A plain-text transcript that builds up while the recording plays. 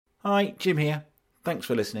Hi, Jim here. Thanks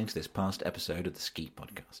for listening to this past episode of the Ski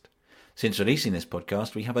Podcast. Since releasing this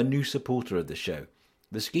podcast, we have a new supporter of the show.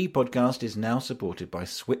 The Ski Podcast is now supported by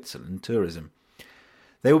Switzerland Tourism.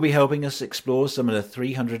 They will be helping us explore some of the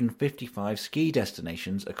 355 ski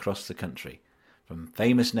destinations across the country, from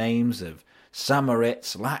famous names of St.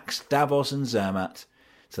 Moritz, Lax, Davos and Zermatt,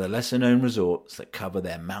 to the lesser-known resorts that cover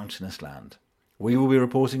their mountainous land. We will be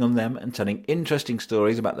reporting on them and telling interesting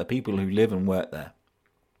stories about the people who live and work there.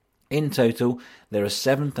 In total, there are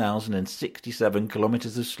 7,067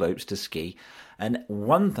 kilometres of slopes to ski and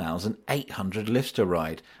 1,800 lifts to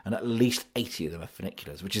ride, and at least 80 of them are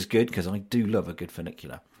funiculars, which is good because I do love a good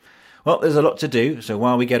funicular. Well, there's a lot to do, so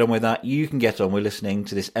while we get on with that, you can get on with listening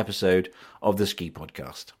to this episode of the Ski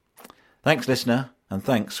Podcast. Thanks, listener, and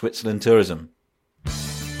thanks, Switzerland Tourism.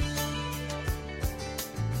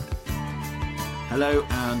 Hello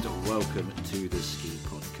and welcome to the Ski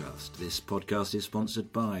Podcast. This podcast is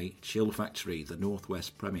sponsored by Chill Factory, the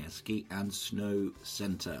Northwest Premier Ski and Snow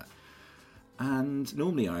Centre. And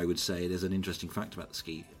normally I would say there's an interesting fact about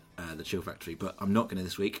the Chill Factory, but I'm not going to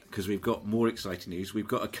this week because we've got more exciting news. We've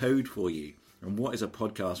got a code for you. And what is a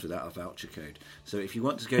podcast without a voucher code? So if you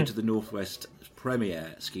want to go to the Northwest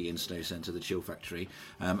Premier Ski and Snow Centre, the Chill Factory,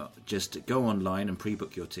 just go online and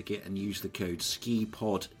pre-book your ticket and use the code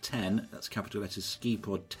SKIPOD10, that's capital letters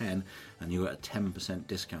SKIPOD10, and you'll get a 10%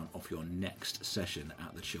 discount off your next session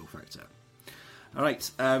at the Chill Factor. All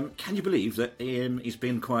right, can you believe that Ian has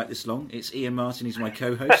been quiet this long? It's Ian Martin, he's my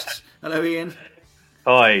co-host. Hello, Ian.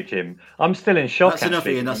 Hi, Jim. I'm still in shock.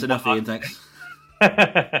 That's enough, Ian, thanks.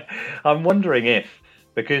 I'm wondering if,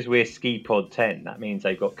 because we're Ski Pod 10, that means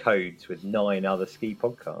they've got codes with 9 other ski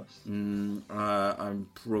podcasts. I'm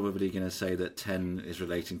probably going to say that 10 is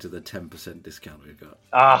relating to the 10% discount we've got.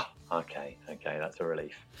 Okay, that's a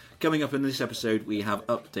relief. Coming up in this episode, we have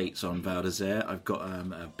updates on Val d'Isère. I've got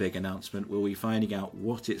a big announcement. We'll be finding out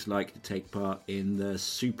what it's like to take part in the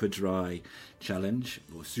Super Drei challenge,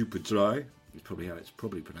 or Super Drei. It's probably how it's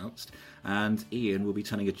probably pronounced. And Ian will be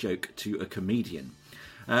telling a joke to a comedian.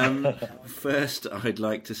 First, I'd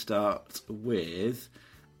like to start with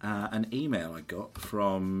an email I got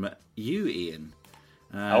from you, Ian.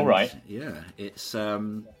 All right. Yeah, it's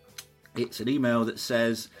an email that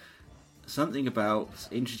says something about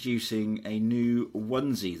introducing a new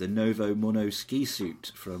onesie, the Novo Mono ski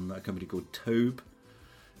suit from a company called Tobe.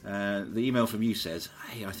 The email from you says,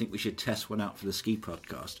 hey, I think we should test one out for the Ski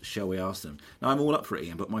Podcast. Shall we ask them? Now, I'm all up for it,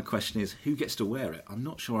 Ian, but my question is, who gets to wear it? I'm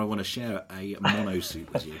not sure I want to share a mono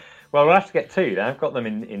suit with you. Well, we'll have to get 2. I've got them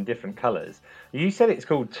in different colours. You said it's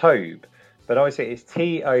called Tobe, but I would say it's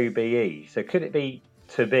Tobe. So could it be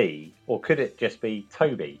to be, or could it just be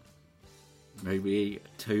Toby? Maybe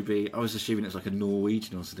Toby. I was assuming it's like a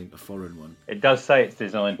Norwegian or something, a foreign one. It does say it's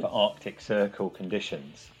designed for Arctic Circle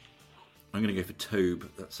conditions. I'm going to go for Tobe.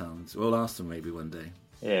 That sounds... We'll ask them maybe one day.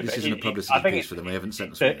 Yeah, this isn't a publicity piece for them. They haven't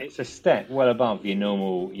sent us one. It's a step well above your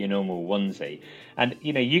normal onesie. And,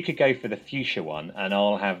 you could go for the fuchsia one, and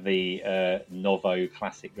I'll have the Novo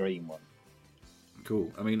Classic Green one.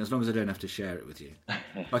 Cool. I mean, as long as I don't have to share it with you.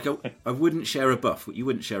 Like, I wouldn't share a buff. You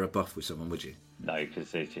wouldn't share a buff with someone, would you? No,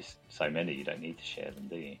 because there's just so many. You don't need to share them,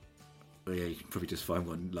 do you? Well, yeah, you can probably just find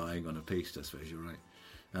one lying on a piece, I suppose. You're right.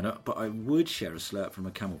 But I would share a slurp from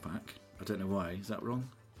a camel pack. I don't know why. Is that wrong?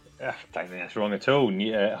 I don't think that's wrong at all.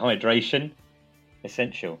 Hydration,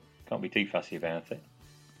 essential. Can't be too fussy about it.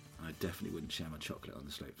 I definitely wouldn't share my chocolate on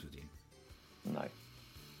the slopes with you. No.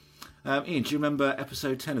 Ian, do you remember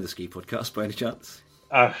episode 10 of the Ski Podcast by any chance?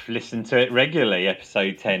 I've listened to it regularly,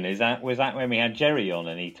 episode 10. Was that when we had Jerry on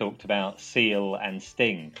and he talked about seal and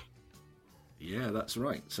sting? Yeah, that's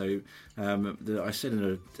right. So I said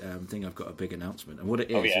in a thing I've got a big announcement. And what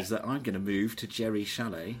it is is that I'm going to move to Jerry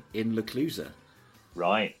Chalet in Le Clusaz.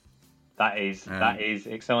 Right. That is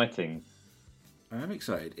exciting. I am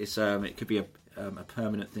excited. It's it could be a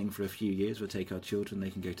permanent thing for a few years. We'll take our children.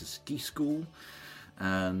 They can go to ski school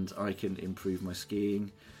and I can improve my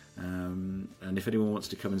skiing. And if anyone wants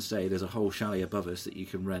to come and stay, there's a whole chalet above us that you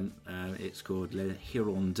can rent. It's called Le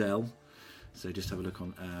Hirondelle. So just have a look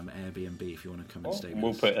on Airbnb if you want to come and stay with us.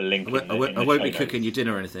 We'll put a link in I won't be cooking your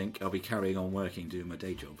dinner or anything. I'll be carrying on working, doing my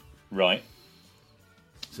day job. Right.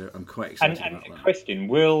 So I'm quite excited about that. Question,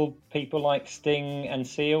 will people like Sting and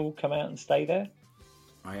Seal come out and stay there?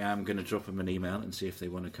 I am going to drop them an email and see if they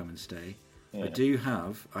want to come and stay. Yeah.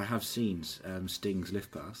 I have seen Sting's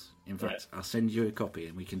lift pass. In fact, I'll send you a copy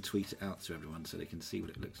and we can tweet it out to everyone so they can see what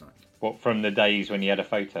it looks like. What, from the days when you had a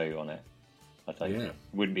photo on it? I think it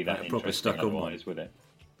wouldn't be that proper interesting stuck otherwise, would it?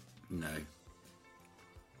 No.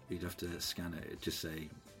 You'd have to scan it. It'd just say,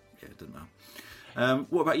 yeah, it doesn't matter.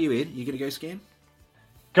 What about you, Ian? You going to go skiing?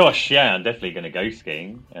 Gosh, yeah, I'm definitely going to go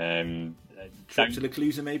skiing. Trip to La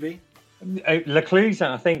Clusaz, maybe? La Clusaz,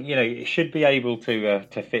 I think, it should be able to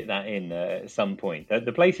fit that in at some point.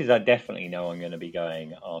 The places I definitely know I'm going to be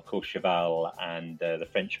going are Courchevel and the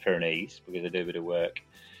French Pyrenees, because I do a bit of work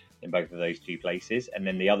in both of those two places. And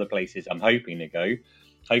then the other places I'm hoping to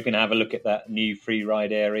have a look at that new free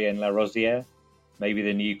ride area in La Rosière, maybe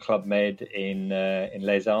the new Club Med in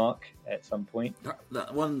Les Arcs at some point.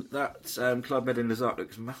 That Club Med in Les Arcs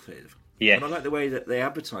looks massive. Yes. And I like the way that they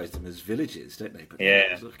advertise them as villages, don't they? But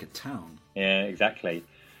yeah, it's like a town. Yeah, exactly.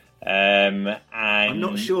 And I'm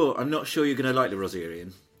not sure you're going to like La Rosière,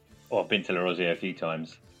 Iain. Oh, I've been to La Rosière a few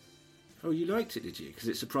times. Oh, you liked it, did you? Because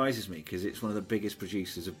it surprises me, because it's one of the biggest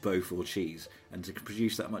producers of Beaufort cheese, and to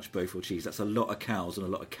produce that much Beaufort cheese, that's a lot of cows and a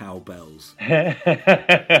lot of cowbells. Right.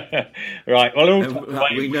 Well,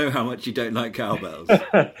 we know how much you don't like cowbells.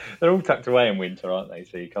 They're all tucked away in winter, aren't they?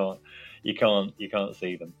 So you can't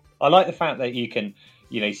see them. I like the fact that you can,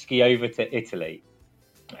 ski over to Italy,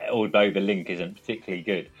 although the link isn't particularly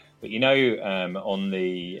good. But on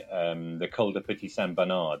the Col de Petit Saint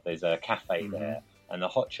Bernard, there's a cafe there. And the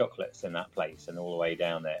hot chocolates in that place and all the way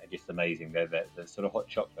down there are just amazing. They're the sort of hot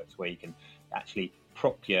chocolates where you can actually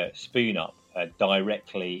prop your spoon up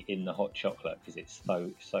directly in the hot chocolate because it's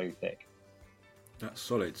so thick. That's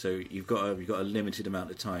solid. So you've got a limited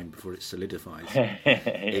amount of time before it solidifies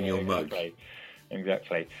in your mug.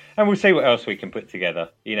 Exactly. And we'll see what else we can put together.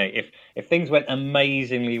 If things went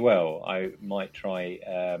amazingly well, I might try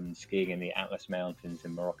skiing in the Atlas Mountains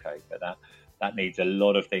in Morocco, but that needs a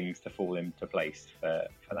lot of things to fall into place for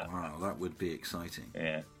that. Wow, that would be exciting.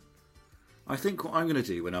 Yeah. I think what I'm going to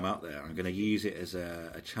do when I'm out there, I'm going to use it as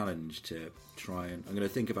a challenge to try and... I'm going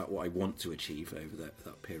to think about what I want to achieve over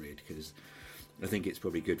that period, because I think it's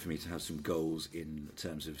probably good for me to have some goals in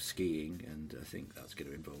terms of skiing, and I think that's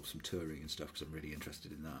going to involve some touring and stuff, because I'm really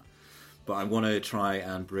interested in that. But I want to try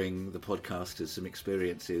and bring the podcasters some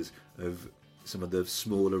experiences of some of the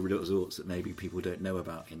smaller resorts that maybe people don't know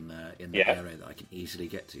about in the area that I can easily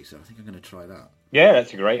get to. So I think I'm going to try that. Yeah,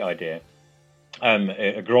 that's a great idea.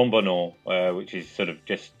 A Grand Bonnot, which is sort of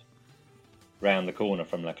just round the corner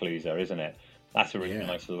from La Clusaz, isn't it? That's a really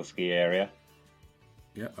nice little ski area.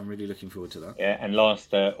 Yeah, I'm really looking forward to that. Yeah, and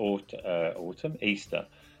last Easter,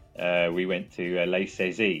 we went to Les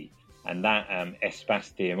Saisies, and that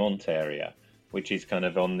Espace Diamant area, which is kind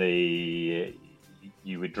of on the...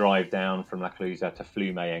 You would drive down from La Clusaz to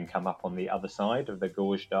Flumet and come up on the other side of the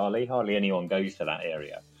Gorge d'Arly. Hardly anyone goes to that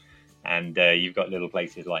area. And you've got little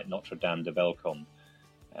places like Notre Dame de Bellecombe.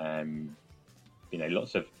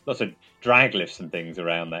 Lots of drag lifts and things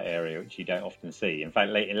around that area, which you don't often see. In fact,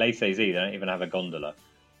 in Les Saisies, they don't even have a gondola.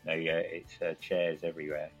 It's chairs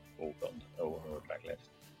everywhere, or drag lifts.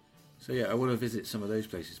 So I want to visit some of those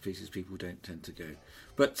places people don't tend to go.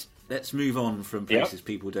 But let's move on from places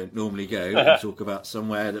people don't normally go and talk about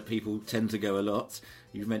somewhere that people tend to go a lot.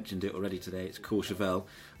 You've mentioned it already today. It's Courchevel.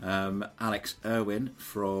 Alex Irwin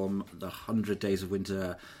from the 100 Days of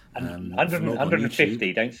Winter.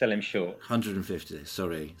 150. Don't sell him short. 150.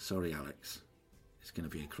 Sorry, Alex. It's going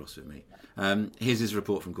to be a cross with me. Here's his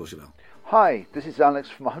report from Courchevel. Hi, this is Alex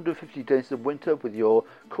from 150 Days of Winter with your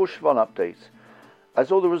Courchevel update. As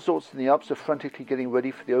all the resorts in the Alps are frantically getting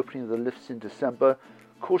ready for the opening of the lifts in December,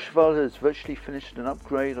 Courchevel has virtually finished an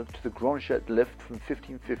upgrade to the Grand Jet lift from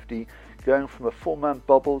 1550, going from a 4-man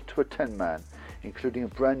bubble to a 10-man, including a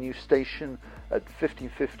brand new station at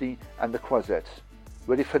 1550 and the Croisette.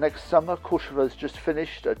 Ready for next summer, Courchevel has just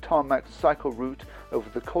finished a tarmac cycle route over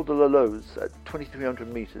the Col de la Loze at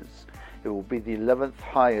 2,300 metres. It will be the 11th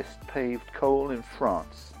highest paved col in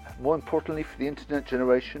France. More importantly for the internet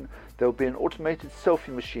generation, there will be an automated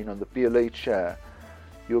selfie machine on the BLA chair.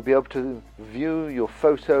 You'll be able to view your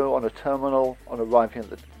photo on a terminal on arriving at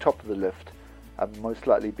the top of the lift, and most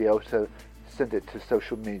likely be able to send it to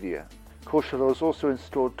social media. Courchevel has also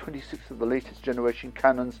installed 26 of the latest generation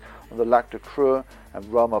cannons on the Lac de Creux and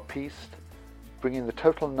Rama Piste, bringing the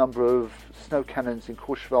total number of snow cannons in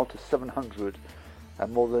Courchevel to 700,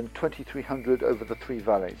 and more than 2,300 over the three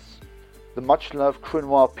valleys. The much-loved Creux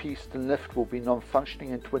Noir Piste and lift will be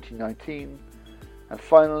non-functioning in 2019. And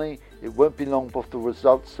finally, it won't be long before the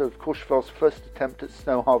results of Courchevel's first attempt at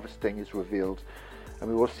snow harvesting is revealed, and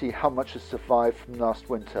we will see how much has survived from last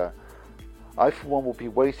winter. I, for one, will be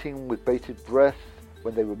waiting with bated breath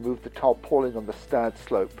when they remove the tarpaulin on the Stad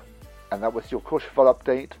slope. And that was your Courchevel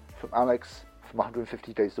update from Alex from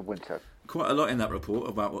 150 Days of Winter. Quite a lot in that report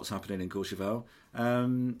about what's happening in Courchevel.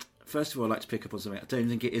 First of all, I'd like to pick up on something. I don't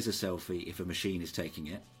think it is a selfie if a machine is taking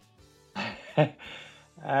it.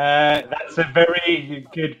 That's a very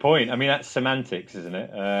good point. I mean, that's semantics, isn't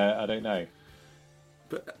it? I don't know.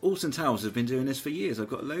 But Alton Towers have been doing this for years. I've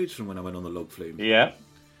got loads from when I went on the log flume. Yeah,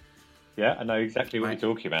 I know exactly what you're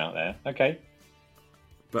talking about there. Okay.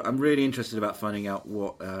 But I'm really interested about finding out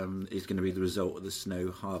what is going to be the result of the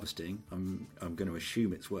snow harvesting. I'm going to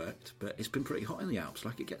assume it's worked, but it's been pretty hot in the Alps.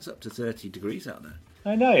 Like, it gets up to 30 degrees out there.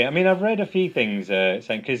 I know. I mean, I've read a few things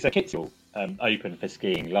saying, because the kits opened for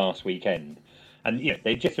skiing last weekend, and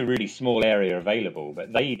they're just a really small area available,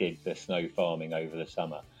 but they did the snow farming over the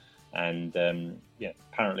summer, and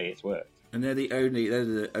apparently it's worked. And they're the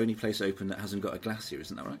only place open that hasn't got a glacier,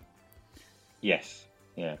 isn't that right? Yes.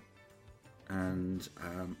 Yeah. And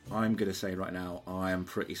I'm going to say right now, I am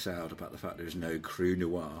pretty sad about the fact there is no Cru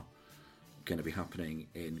Noir going to be happening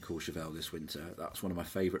in Courchevel this winter. That's one of my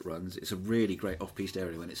favourite runs. It's a really great off-piste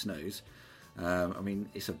area when it snows. I mean,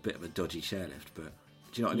 it's a bit of a dodgy chairlift, but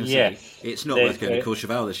do you know what I'm going to say? It's not worth going to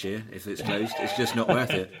Courchevel this year if it's closed. It's just not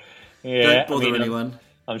worth it. Don't bother anyone.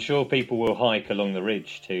 I'm sure people will hike along the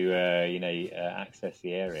ridge to access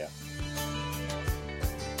the area.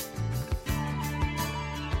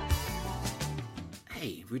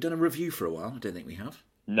 Hey, have we done a review for a while? I don't think we have.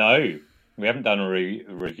 No, we haven't done a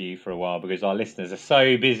review for a while because our listeners are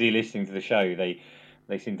so busy listening to the show. They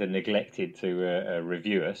seem to have neglected to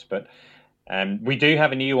review us. But we do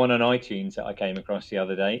have a new one on iTunes that I came across the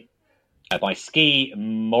other day by Ski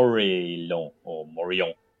Morillon, or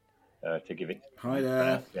Morillon, to give it. Hi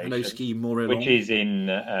there. Hello, Ski Morillon. Which is in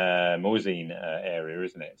Morzine area,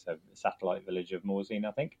 isn't it? So the satellite village of Morzine,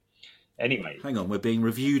 I think. Anyway. Hang on, we're being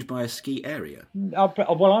reviewed by a ski area?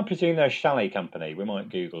 Well, I presume they're a chalet company. We might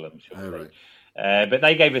Google them shortly. Oh, right. But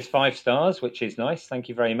they gave us 5 stars, which is nice. Thank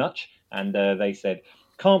you very much. And they said,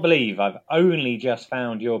 can't believe I've only just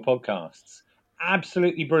found your podcasts.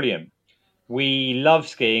 Absolutely brilliant. We love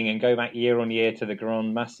skiing and go back year on year to the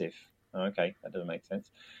Grand Massif. Okay, that doesn't make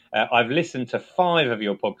sense. I've listened to 5 of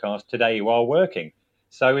your podcasts today while working.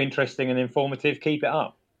 So interesting and informative. Keep it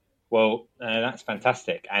up. Well, that's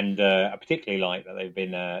fantastic. And I particularly like that they've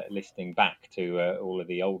been listening back to all of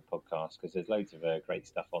the old podcasts because there's loads of great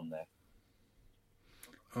stuff on there.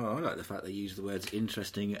 Oh, I like the fact they use the words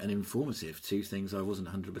interesting and informative, 2 things I wasn't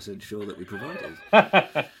 100% sure that we provided.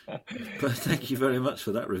 But thank you very much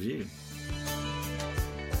for that review.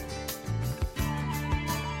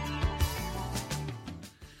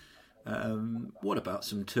 What about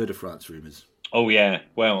some Tour de France rumours? Oh, yeah.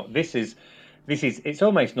 Well, it's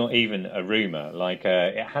almost not even a rumour. Like,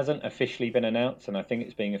 it hasn't officially been announced, and I think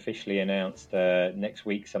it's being officially announced next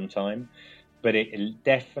week sometime. But it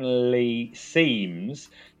definitely seems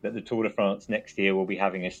that the Tour de France next year will be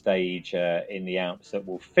having a stage in the Alps that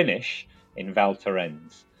will finish in Val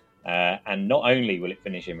Thorens. And not only will it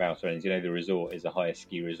finish in Val Thorens, the resort is the highest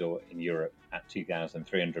ski resort in Europe at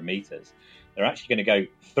 2,300 metres. They're actually going to go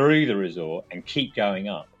through the resort and keep going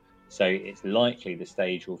up. So it's likely the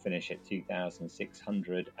stage will finish at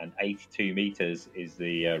 2,682 metres is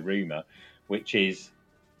the rumour, which is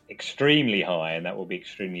extremely high, and that will be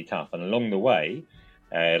extremely tough. And along the way,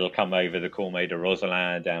 it'll come over the Cormet de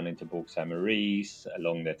Roselin down into Bourg-Saint-Maurice,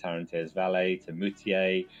 along the Tarentaise Valley to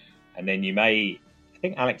Moutier. And then I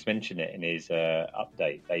think Alex mentioned it in his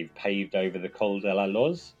update, they've paved over the Col de la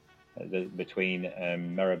Loze between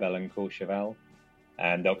Méribel and Courchevel,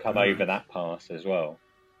 and they'll come over that pass as well.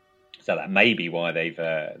 So that may be why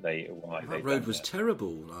that road was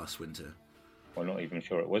terrible last winter. Well, not even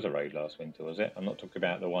sure it was a road last winter, was it? I'm not talking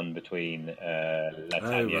about the one between La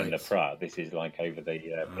Tania and Le Prat. This is like over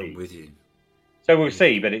the I'm with you. So we'll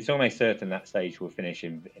see, but it's almost certain that stage will finish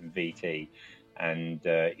in VT. And,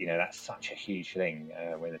 that's such a huge thing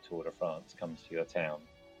when the Tour de France comes to your town.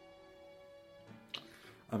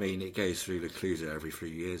 I mean, it goes through Le Clusaz every 3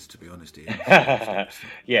 years, to be honest, Ian.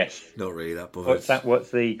 Yes. Not really that bothered.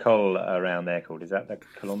 What's the col around there called? Is that the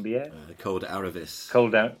Colombier? The Col d'Aravis. Col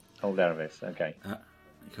d'Aravis, okay.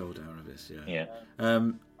 Col d'Aravis, yeah.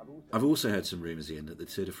 I've also heard some rumours, Ian, that the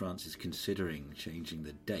Tour de France is considering changing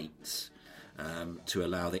the dates to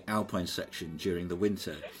allow the Alpine section during the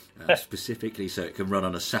winter, specifically so it can run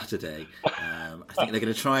on a Saturday. I think they're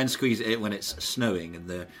going to try and squeeze it in when it's snowing, and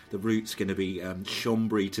the route's going to be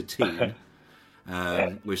Chambry to Tignes,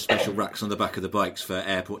 with special racks on the back of the bikes for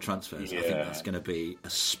airport transfers. Yeah. I think that's going to be a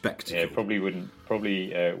spectacle. Yeah, probably wouldn't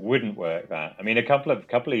work that. I mean, a couple of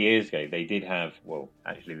years ago they did have. Well,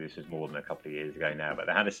 actually, this is more than a couple of years ago now, but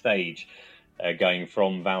they had a stage going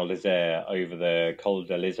from Val d'Isère over the Col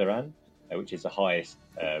de l'Iseran, which is the highest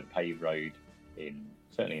paved road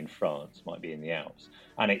certainly in France, might be in the Alps.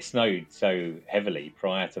 And it snowed so heavily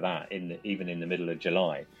prior to that, even in the middle of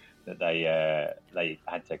July, that they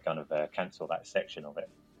had to kind of cancel that section of it.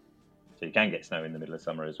 So you can get snow in the middle of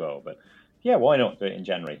summer as well. But yeah, why not do it in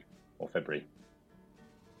January or February?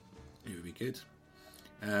 be good.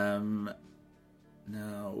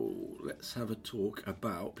 Now, let's have a talk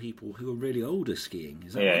about people who are really older skiing.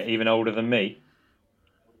 Is that right? Even older than me.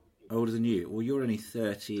 Older than you? Well, you're only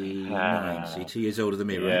 39, so you're 2 years older than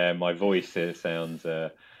me, right? Yeah, my voice sounds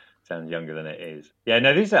younger than it is. Yeah,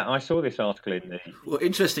 no, I saw this article in the... Well,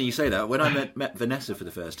 interesting you say that. When I met Vanessa for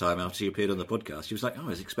the first time after she appeared on the podcast, she was like, I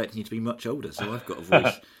was expecting you to be much older, so I've got a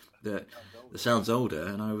voice that sounds older,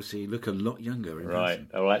 and I obviously look a lot younger in person.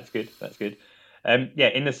 Oh, that's good.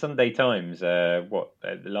 In the Sunday Times,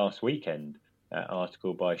 last weekend,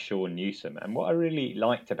 article by Sean Newsom, and what I really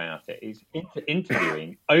liked about it is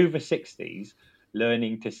interviewing over 60s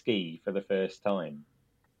learning to ski for the first time,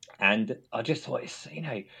 and I just thought it's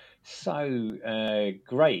so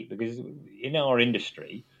great, because in our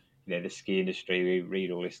industry, the ski industry, we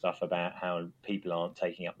read all this stuff about how people aren't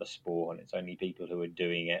taking up the sport, and it's only people who are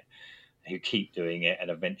doing it, who keep doing it, and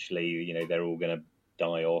eventually, they're all going to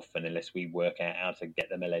die off, and unless we work out how to get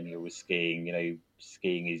the millennials skiing,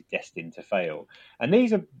 skiing is destined to fail. And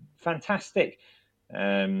these are fantastic.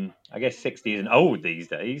 I guess 60 isn't old these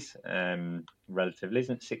days, relatively.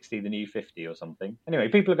 Isn't 60 the new 50 or something? Anyway,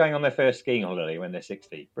 people are going on their first skiing holiday when they're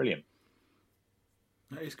 60. Brilliant.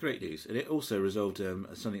 That is great news. And it also resolved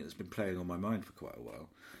something that's been playing on my mind for quite a while,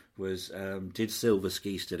 was did silver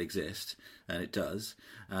ski still exist? And it does.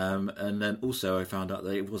 And then also I found out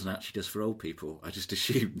that it wasn't actually just for old people. I just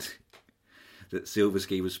assumed that silver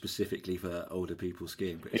ski was specifically for older people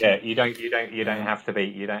skiing. But you don't have to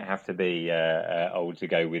be old to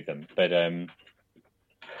go with them. But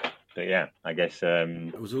yeah, I guess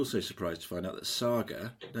I was also surprised to find out that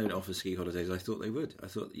Saga don't offer ski holidays. I thought they would. I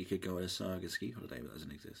thought that you could go on a Saga ski holiday, but that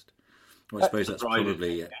doesn't exist. Well, I suppose that's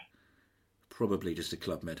probably just a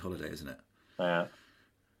Club Med holiday, isn't it?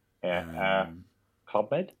 Club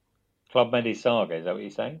Med? Club Med is Saga, is that what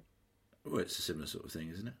you're saying? Well, it's a similar sort of thing,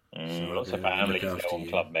 isn't it? Lots of families go on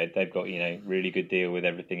Club Med. They've got, really good deal with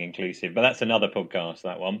everything inclusive. But that's another podcast,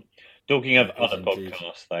 that one. Talking of other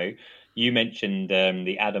podcasts, though, you mentioned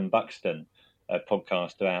the Adam Buxton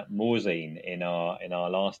podcast about Morzine in our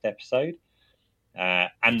last episode.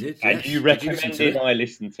 And you recommended I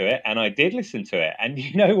listen to it, and I did listen to it. And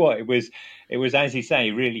you know what? It was, as you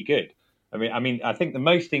say, really good. I mean, I think the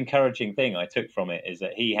most encouraging thing I took from it is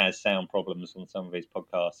that he has sound problems on some of his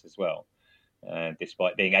podcasts as well,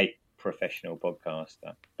 despite being a professional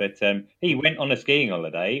podcaster. But he went on a skiing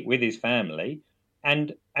holiday with his family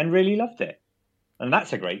and really loved it. And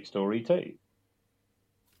that's a great story too.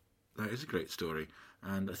 That is a great story.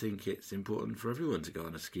 And I think it's important for everyone to go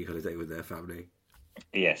on a ski holiday with their family.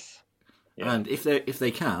 Yes. Yeah. And if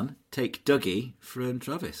they can, take Dougie from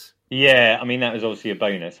Travis. Yeah, I mean, that was obviously a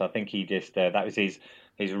bonus. I think he just, that was his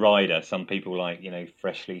rider. Some people like,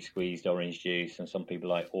 freshly squeezed orange juice, and some people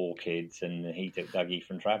like orchids, and he took Dougie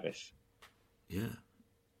from Travis. Yeah.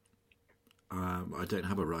 I don't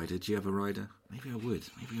have a rider. Do you have a rider? Maybe I would.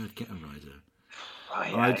 Maybe I'd get a rider.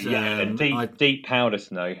 Deep powder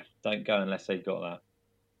snow. Don't go unless they've got that.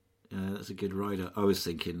 Yeah, that's a good rider. I was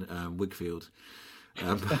thinking Wigfield.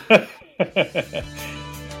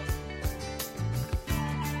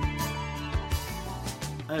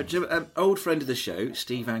 Jim, old friend of the show,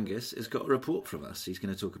 Steve Angus, has got a report from us. He's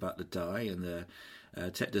going to talk about the Dye and the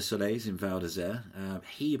Tête de Soleil in Val d'Isère.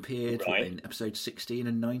 He appeared in episode 16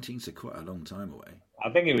 and 19, so quite a long time away. I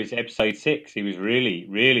think it was episode 6. He was really,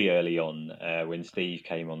 really early on when Steve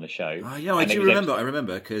came on the show. Oh, yeah, I do remember. I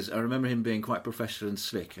remember because I remember him being quite professional and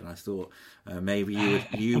slick, and I thought maybe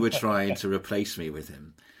you were trying to replace me with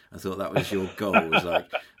him. I thought that was your goal. It was like,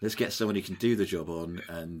 let's get someone who can do the job on,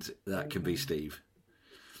 and that can be Steve.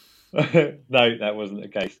 No, that wasn't the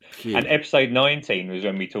case. Cute. And episode 19 was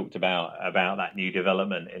when we talked about that new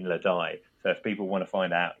development in Le Dye. So if people want to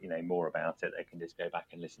find out, more about it, they can just go back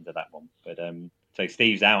and listen to that one. But so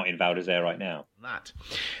Steve's out in Val d'Isère right now.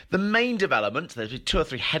 The main development, there's 2 or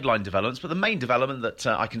 3 headline developments, but the main development that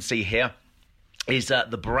I can see here is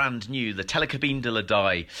the brand new, the Télécabine de la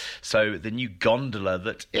Dye. So the new gondola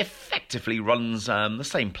that effectively runs the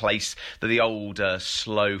same place that the old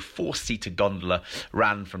slow 4-seater gondola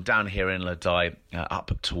ran from down here in La Dye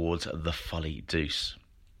up towards the Folie Douce.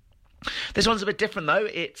 This one's a bit different though.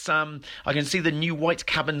 It's I can see the new white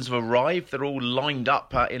cabins have arrived. They're all lined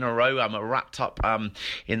up in a row, wrapped up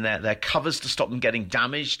in their covers to stop them getting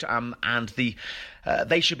damaged, and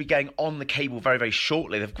they should be going on the cable very, very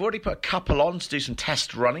shortly. They've already put a couple on to do some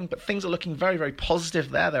test running, but things are looking very, very positive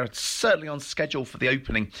there. They're certainly on schedule for the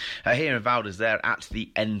opening here in Val d'Isère at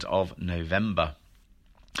the end of November.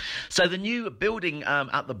 So the new building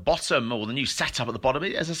at the bottom, or the new setup at the bottom,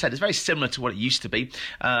 as I said, is very similar to what it used to be.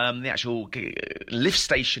 The actual lift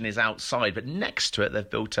station is outside, but next to it they've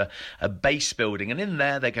built a base building, and in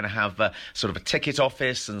there they're going to have sort of a ticket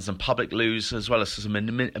office and some public loos, as well as some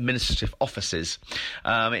administrative offices.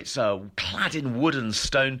 It's clad in wood and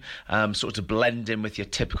stone, sort of to blend in with your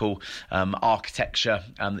typical architecture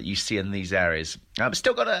that you see in these areas.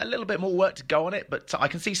 Still got a little bit more work to go on it, but I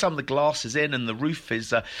can see some of the glass is in, and the roof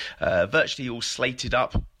is virtually all slated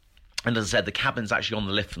up. And as I said, the cabins actually on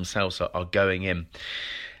the lift themselves are going in.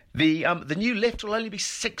 The new lift will only be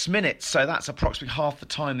 6 minutes, so that's approximately half the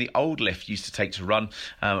time the old lift used to take to run,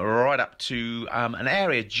 right up to an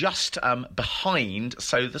area just behind,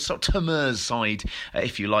 so the sort of Tourmours side,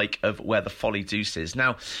 if you like, of where the Folie Douce is.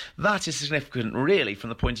 Now, that is significant, really, from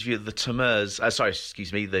the point of view of the Tourmours.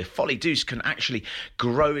 The Folie Douce can actually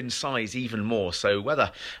grow in size even more. So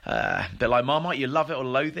whether, a bit like Marmite, you love it or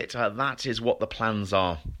loathe it, that is what the plans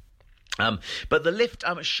are. But the lift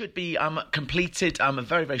should be completed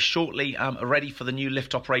very, very shortly, ready for the new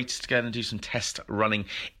lift operators to go and do some test running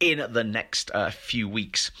in the next few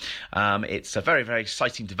weeks. It's a very, very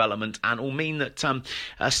exciting development, and will mean that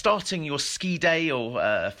starting your ski day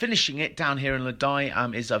or finishing it down here in Le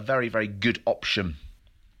Dye is a very, very good option.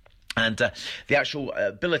 And the actual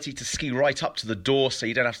ability to ski right up to the door, so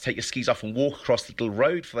you don't have to take your skis off and walk across the little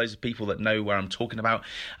road, for those people that know where I'm talking about,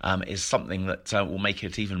 is something that will make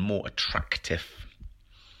it even more attractive.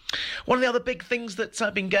 One of the other big things that's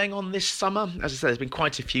been going on this summer, as I said, there's been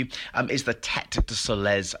quite a few, is the Tête de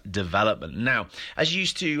Solèze development. Now, as you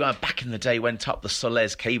used to, back in the day, went up the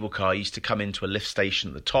Solèze cable car, used to come into a lift station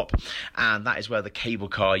at the top, and that is where the cable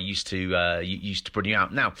car used to bring you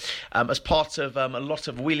out. Now, as part of a lot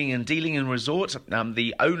of wheeling and dealing in resort,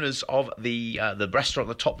 the owners of the restaurant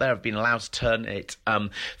at the top there have been allowed to turn it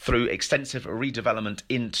through extensive redevelopment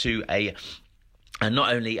into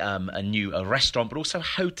not only a new restaurant, but also a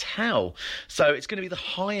hotel. So it's going to be the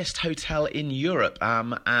highest hotel in Europe,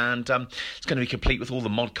 and it's going to be complete with all the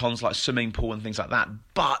mod cons like swimming pool and things like that.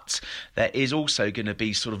 But there is also going to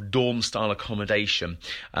be sort of dorm-style accommodation.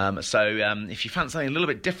 So if you fancy something a little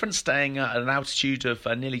bit different, staying at an altitude of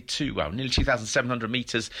nearly 2,700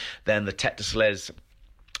 metres, then the Tête de Solèze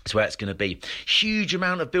is where it's going to be. Huge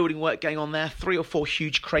amount of building work going on there. 3 or 4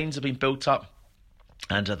 huge cranes have been built up,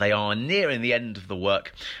 and they are nearing the end of the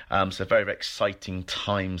work, so very, very exciting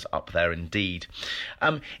times up there indeed.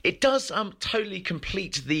 It does totally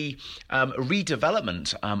complete the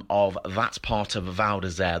redevelopment of that part of Val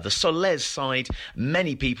d'Isère. The Solèze side,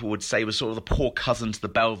 many people would say, was sort of the poor cousin to the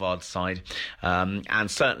Bellevarde side,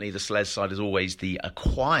 and certainly the Solèze side is always the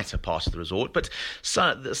quieter part of the resort. But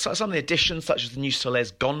some of the additions, such as the new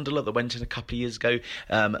Solèze gondola that went in a couple of years ago,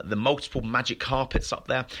 the multiple magic carpets up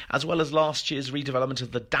there, as well as last year's redevelopment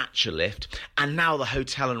of the Dacia lift, and now the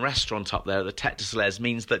hotel and restaurant up there at the Tête de Solèze,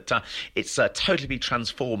 means that it's totally been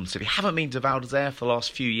transformed. So if you haven't been to Val d'Isère for the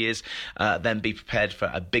last few years, then be prepared for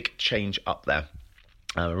a big change up there.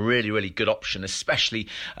 A really, really good option, especially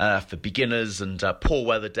for beginners and poor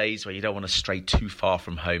weather days where you don't want to stray too far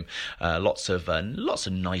from home. Lots of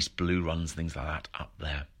nice blue runs, things like that up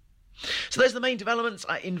there. So those are the main developments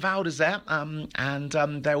in Val d'Isère,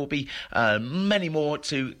 and there will be many more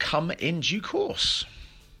to come in due course.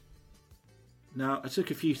 Now, I took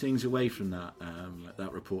a few things away from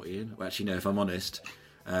that report, Ian. Well, actually, no, if I'm honest,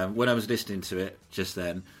 when I was listening to it just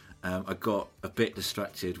then, I got a bit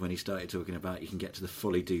distracted when he started talking about you can get to the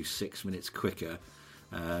Folie Douce 6 minutes quicker.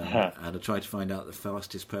 And I tried to find out the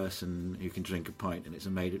fastest person who can drink a pint, and it's a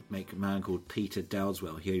man called Peter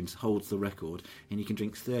Dowdeswell. He holds the record, and he can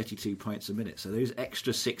drink 32 pints a minute. So those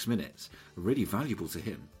extra 6 minutes are really valuable to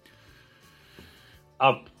him.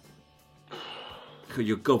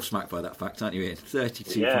 You're gobsmacked by that fact, aren't you, Ian?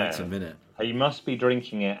 32 pints a minute. He must be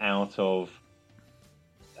drinking it out of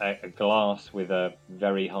a glass with a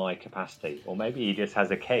very high capacity, or maybe he just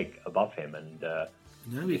has a keg above him and...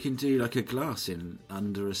 No, he can do like a glass in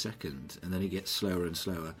under a second, and then he gets slower and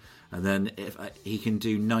slower. And then he can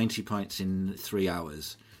do 90 pints in 3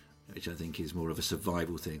 hours, which I think is more of a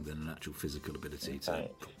survival thing than an actual physical ability. Okay.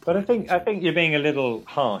 But I think you're being a little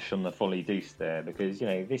harsh on the Folie Douce there, because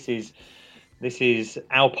this is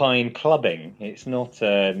alpine clubbing. It's not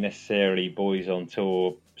necessarily boys on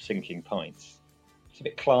tour sinking pints. It's a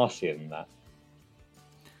bit classier than that.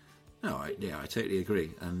 No, I totally agree,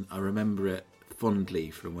 and I remember it fondly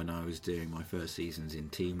from when I was doing my first seasons in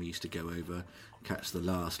team. We used to go over, catch the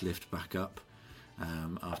last lift back up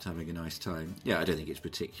after having a nice time. Yeah, I don't think it's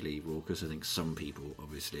particularly raucous. I think some people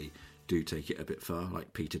obviously do take it a bit far,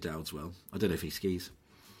 like Peter Dowdeswell. I don't know if he skis.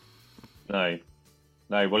 No,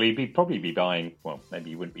 No, well, he'd probably be buying. Well, maybe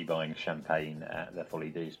he wouldn't be buying champagne at the Folie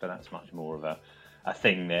Douce, but that's much more of a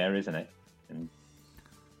thing there, isn't it? And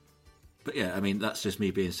But yeah, I mean, that's just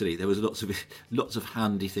me being silly. There was lots of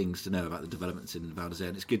handy things to know about the developments in Val d'Isère,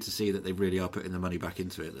 and it's good to see that they really are putting the money back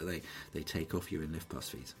into it, that they take off you in lift pass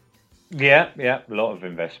fees. Yeah, a lot of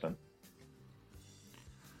investment.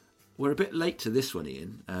 We're a bit late to this one,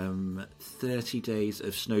 Ian. 30 Days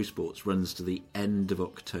of Snow Sports runs to the end of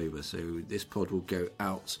October, so this pod will go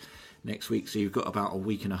out next week, so you've got about a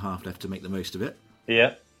week and a half left to make the most of it.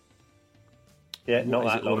 Yeah, not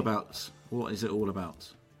that long. What is it all about?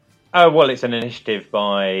 Oh, well, it's an initiative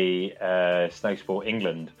by Snow Sport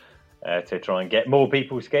England to try and get more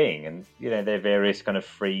people skiing. And, there are various kind of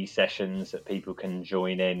free sessions that people can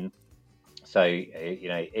join in. So,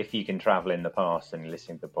 if you can travel in the past and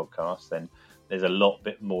listen to the podcast, then there's a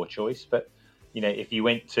bit more choice. But, if you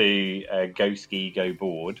went to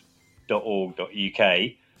goskigoboard.org.uk,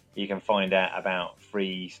 you can find out about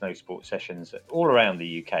free snow sport sessions all around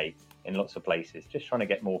the UK in lots of places, just trying to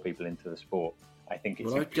get more people into the sport. I think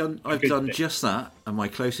it's I've done just that, and my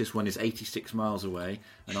closest one is 86 miles away,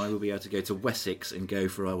 and I will be able to go to Wessex and go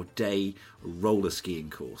for our day roller skiing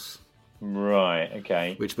course. Right,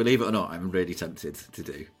 okay. Which, believe it or not, I'm really tempted to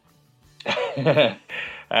do. Okay,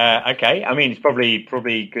 I mean, it's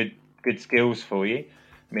probably good skills for you.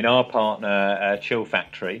 I mean, our partner, Chill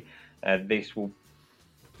Factory, this will,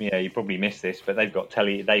 you probably missed this, but they've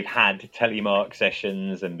had telemark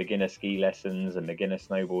sessions and beginner ski lessons and beginner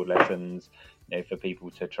snowboard lessons, for people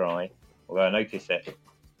to try. Although I noticed that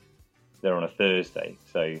they're on a Thursday,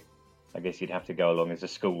 so I guess you'd have to go along as a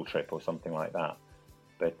school trip or something like that.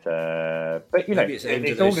 But maybe it's aimed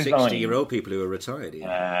at those 60-year-old people who are retired.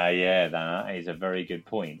 Yeah, that is a very good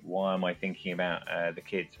point. Why am I thinking about the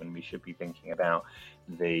kids when we should be thinking about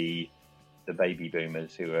the baby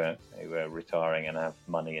boomers who are retiring and have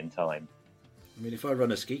money and time? I mean, if I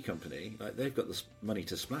run a ski company, they've got the money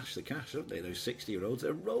to splash the cash, haven't they? Those 60-year-olds,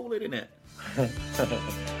 they're rolling in it.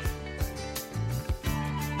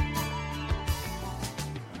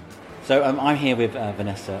 So I'm here with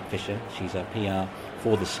Vanessa Fisher. She's a PR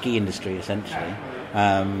for the ski industry, essentially.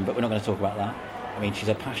 But we're not going to talk about that. I mean, she's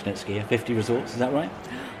a passionate skier, 50 resorts, is that right?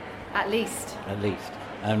 At least.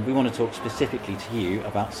 And we want to talk specifically to you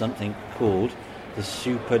about something called the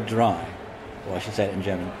Super Drei. Or I should say it in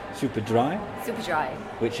German, Super Drei? Super Drei.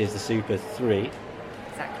 Which is the Super 3.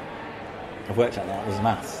 Exactly. I've worked out that was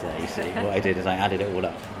maths there, you see. What I did is I added it all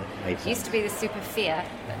up. It used to be the Super Fear,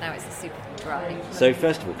 but now it's the Super Drei. So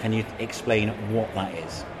first of all, can you explain what that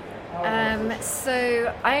is?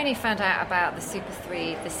 So I only found out about the Super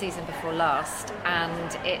 3 the season before last,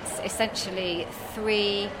 and it's essentially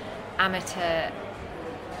 3 amateur,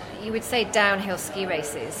 you would say downhill ski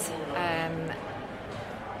races,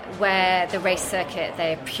 where the race circuit,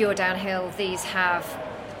 they're pure downhill. These have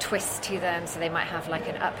twists to them, so they might have like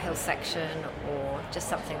an uphill section or just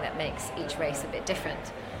something that makes each race a bit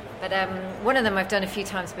different. But one of them I've done a few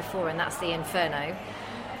times before, and that's the Inferno.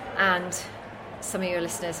 And some of your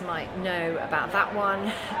listeners might know about that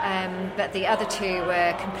one, but the other 2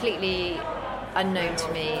 were completely unknown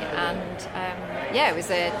to me, and it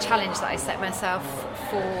was a challenge that I set myself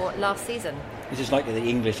for last season. It's just like the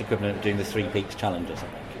English equivalent of doing the 3 Peaks Challenge or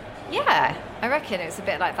something. Yeah, I reckon it was a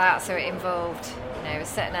bit like that. So it involved, a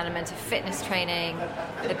certain element of fitness training,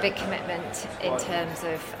 a big commitment in terms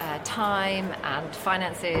of time and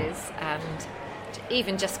finances, and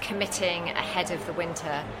even just committing ahead of the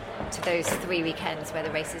winter to those 3 weekends where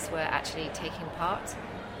the races were actually taking part.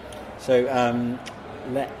 So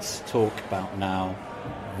let's talk about now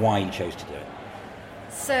why you chose to do it.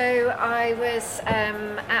 So I was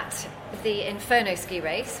at the Inferno ski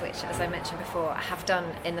race, which, as I mentioned before, I have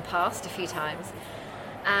done in the past a few times.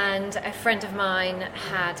 And a friend of mine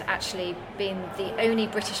had actually been the only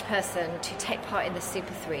British person to take part in the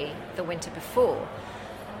Super 3 the winter before.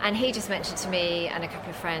 And he just mentioned to me and a couple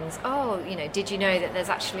of friends, did you know that there's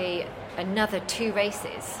actually another 2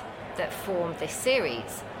 races that form this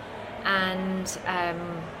series? And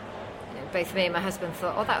both me and my husband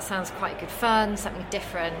thought, that sounds quite good fun, something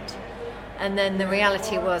different. And then the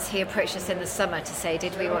reality was he approached us in the summer to say,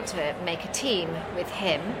 did we want to make a team with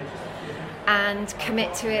him and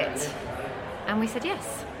commit to it? And we said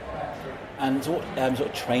yes. And what sort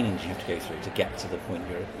of training do you have to go through to get to the point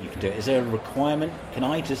where you can do it? Is there a requirement? Can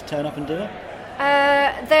I just turn up and do it?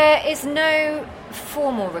 There is no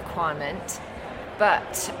formal requirement,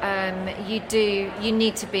 but you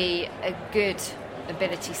need to be a good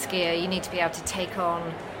ability skier. You need to be able to take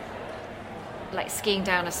on like skiing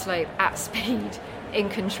down a slope at speed, in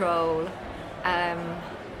control, and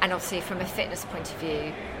obviously from a fitness point of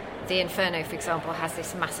view, the Inferno, for example, has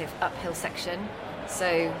this massive uphill section.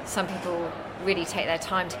 So some people really take their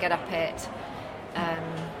time to get up it.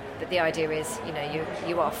 But the idea is,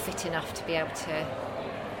 you are fit enough to be able to,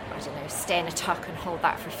 stay in a tuck and hold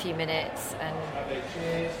that for a few minutes and,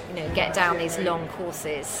 get down these long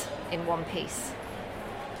courses in one piece,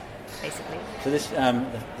 basically. So this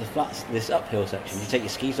the flats, this uphill section, you take your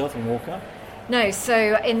skis off and walk up? No,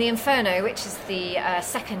 so in the Inferno, which is the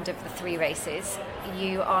second of the 3 races,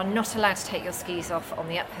 you are not allowed to take your skis off on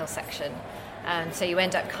the uphill section. So you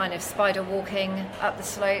end up kind of spider walking up the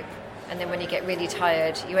slope, and then when you get really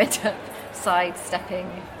tired, you end up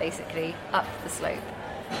sidestepping basically up the slope.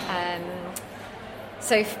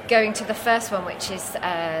 So going to the first one, which is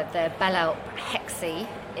the Bel Alp Hexi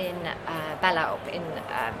in Bel Alp in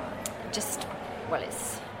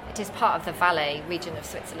it is part of the Valais region of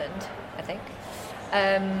Switzerland, I think.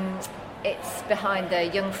 It's behind the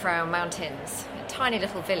Jungfrau Mountains, a tiny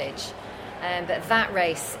little village. But that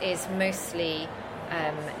race is mostly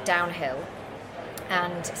downhill,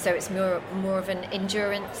 and so it's more of an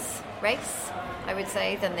endurance race, I would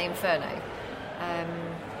say, than the Inferno.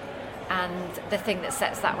 And the thing that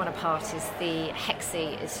sets that one apart is the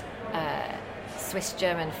Hexi is Swiss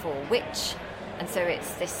German for witch, and so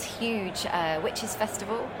it's this huge witches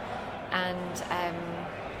festival, and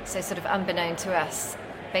so sort of unbeknown to us,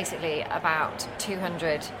 basically about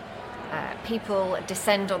 200 people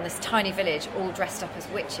descend on this tiny village all dressed up as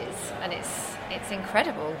witches, and it's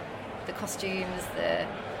incredible. The costumes, the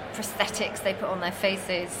prosthetics they put on their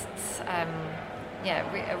faces, it's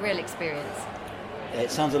a real experience. It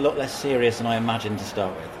sounds a lot less serious than I imagined to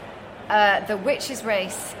start with. The witches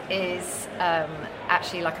race is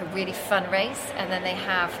actually like a really fun race, and then they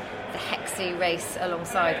have the Hexi race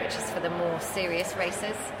alongside, which is for the more serious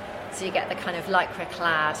races. So you get the kind of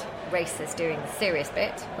lycra-clad racers doing the serious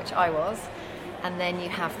bit, which I was, and then you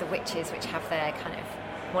have the witches, which have their kind of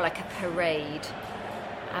more like a parade,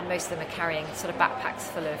 and most of them are carrying sort of backpacks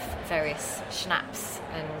full of various schnapps,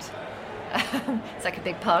 and it's like a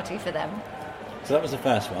big party for them. So that was the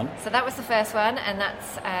first one. So that was the first one, and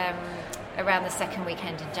that's around the second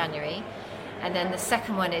weekend in January. And then the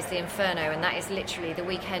second one is the Inferno, and that is literally the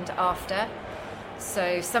weekend after.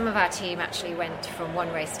 So some of our team actually went from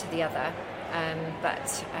one race to the other,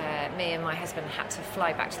 but me and my husband had to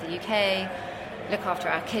fly back to the UK, look after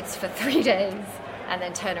our kids for 3 days, and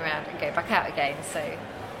then turn around and go back out again. So,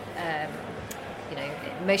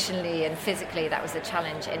 emotionally and physically, that was a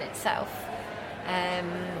challenge in itself.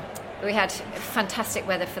 We had fantastic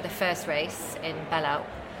weather for the first race in Bel Alp,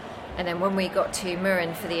 and then when we got to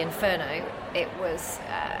Mürren for the Inferno, it was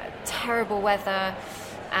terrible weather,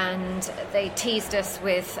 and they teased us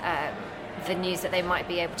with the news that they might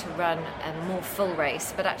be able to run a more full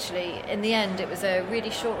race, but actually in the end it was a really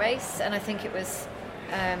short race, and I think it was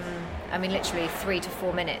literally 3 to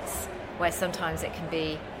 4 minutes, where sometimes it can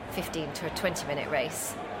be 15 to a 20-minute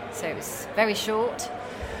race. So it was very short,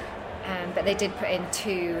 but they did put in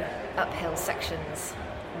 2 uphill sections,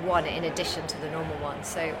 one in addition to the normal one,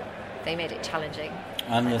 so they made it challenging.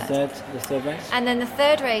 And the third race? And then the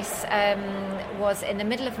third race was in the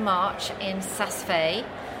middle of March in Saas-Fee.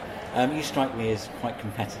 You strike me as quite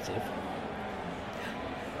competitive.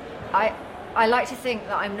 I like to think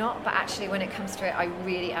that I'm not, but actually when it comes to it, I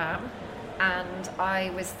really am. And I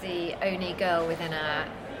was the only girl within a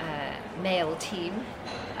male team,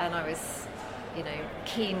 and I was,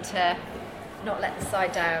 keen to not let the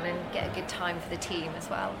side down and get a good time for the team as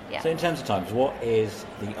well. Yeah. So in terms of times, what is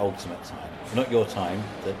the ultimate time? Not your time,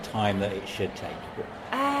 the time that it should take.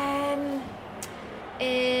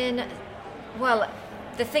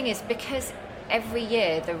 The thing is, because every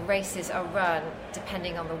year the races are run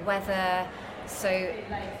depending on the weather, so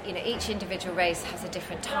each individual race has a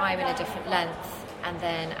different time and a different length, and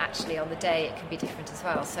then actually on the day it can be different as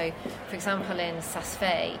well. So for example in Saas-Fee,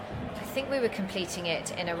 I think we were completing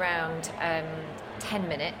it in around 10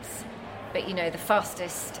 minutes, but the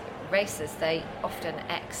fastest racers, they often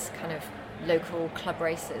ex kind of local club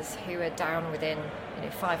racers who are down within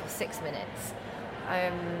 5 or 6 minutes.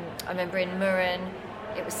 I remember in Mürren,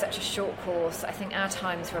 it was such a short course. I think our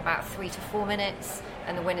times were about 3 to 4 minutes,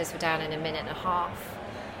 and the winners were down in a minute and a half.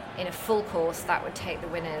 In a full course, that would take the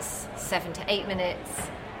winners 7 to 8 minutes,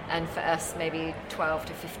 and for us, maybe 12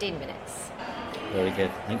 to 15 minutes. Very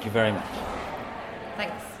good. Thank you very much.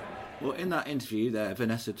 Thanks. Well, in that interview there,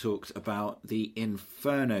 Vanessa talked about the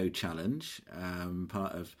Inferno Challenge,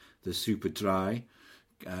 part of the Super Drei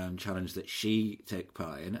challenge that she took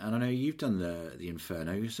part in. And I know you've done the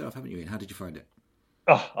Inferno yourself, haven't you, Ian? How did you find it?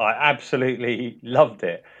 Oh, I absolutely loved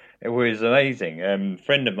it. It was amazing. A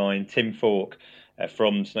friend of mine, Tim Falk,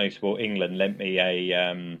 from Snowsport England, lent me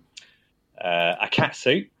a cat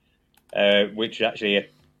suit, which actually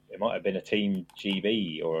it might have been a Team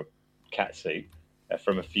GB or a cat suit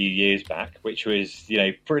from a few years back, which was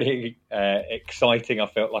pretty exciting. I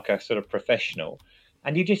felt like a sort of professional,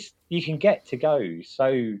 and you can get to go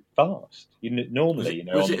so fast. Normally,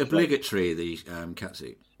 was it obligatory, the cat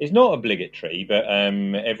suit? It's not obligatory, but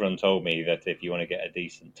everyone told me that if you want to get a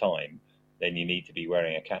decent time, then you need to be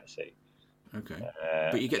wearing a cat suit. Okay,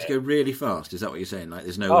 but you get to go really fast. Is that what you're saying? Like,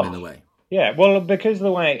 there's no one in the way. Yeah, well, because of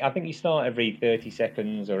the way, I think you start every 30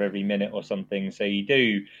 seconds or every minute or something, so you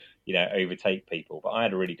do, overtake people. But I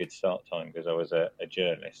had a really good start time because I was a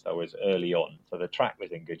journalist. I was early on, so the track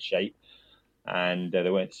was in good shape, and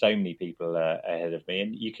there weren't so many people ahead of me.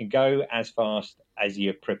 And you can go as fast as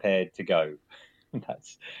you're prepared to go.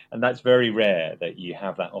 That's very rare that you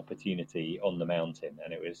have that opportunity on the mountain,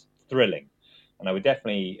 and it was thrilling. And I would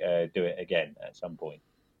definitely do it again at some point.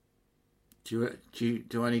 Do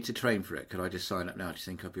I need to train for it? Could I just sign up now? Do you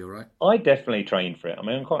think I'd be all right? I definitely train for it. I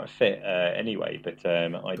mean, I'm quite fit anyway, but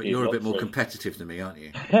But you're a bit more competitive than me, aren't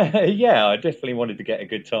you? Yeah, I definitely wanted to get a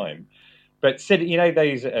good time. But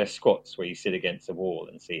those squats where you sit against a wall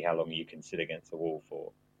and see how long you can sit against a wall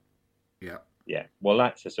for. Yeah. Yeah. Well,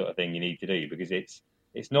 that's the sort of thing you need to do, because it's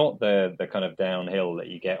not the kind of downhill that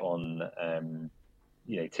you get on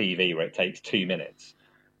TV where it takes 2 minutes.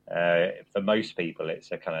 For most people,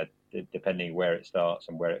 it's a kind of, depending where it starts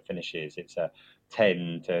and where it finishes, it's a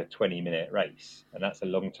 10 to 20 minute race, and that's a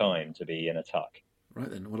long time to be in a tuck. Right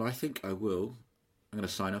then. Well, I think I will. I'm going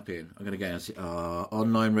to sign up, Ian. I'm going to go and see.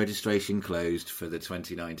 Online registration closed for the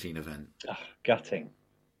 2019 event. Oh, gutting.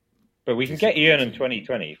 But we can get you in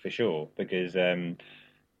 2020 for sure, because they're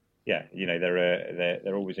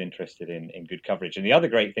always interested in good coverage. And the other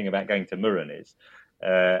great thing about going to Murren is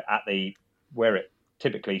where it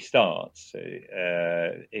typically starts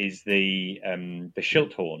is the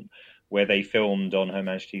Schildhorn, where they filmed on Her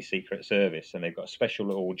Majesty's Secret Service, and they've got a special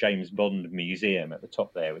little James Bond museum at the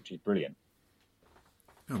top there, which is brilliant.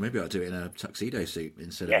 Oh, maybe I'll do it in a tuxedo suit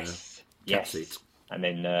instead of a cat suit. And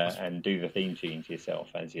then and do the theme tune to yourself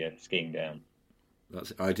as you're skiing down.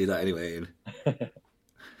 I do that anyway, Ian.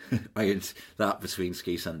 That between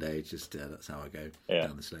ski Sunday, just that's how I go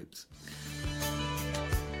down the slopes.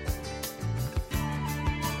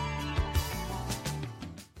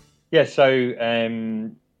 Yeah, so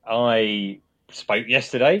I spoke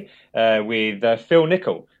yesterday with Phil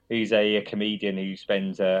Nichol. He's a comedian who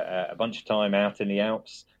spends a bunch of time out in the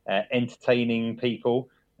Alps entertaining people,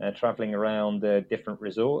 travelling around different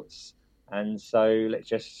resorts. And so let's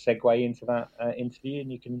just segue into that interview, and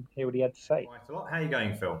you can hear what he had to say. Quite a lot. How are you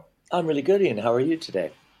going, Phil? I'm really good, Ian. How are you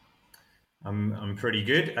today? I'm pretty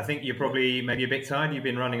good. I think you're probably maybe a bit tired. You've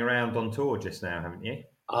been running around on tour just now, haven't you?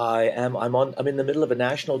 I am. I'm in the middle of a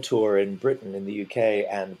national tour in Britain, in the UK,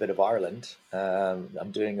 and a bit of Ireland.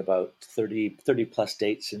 I'm doing about 30 plus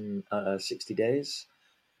dates in 60 days.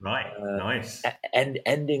 Right, nice. And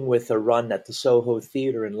ending with a run at the Soho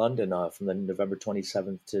Theatre in London from the November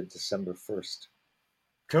 27th to December 1st.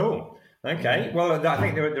 Cool. Okay. Well, I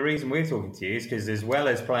think the reason we're talking to you is because, as well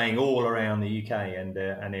as playing all around the UK and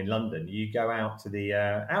in London, you go out to the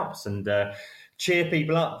Alps and cheer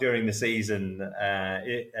people up during the season.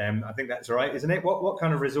 I think that's right, isn't it? What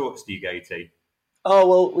kind of resorts do you go to? Oh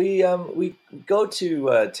well, we go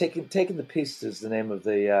to Taking the Piste is the name of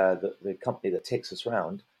the company that takes us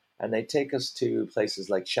around, and they take us to places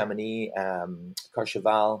like Chamonix, Courchevel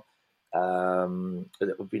Val.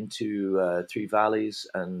 We've been to Three Valleys,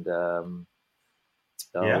 and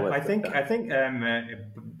I think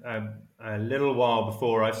a little while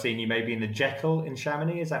before I've seen you maybe in the Jekyll in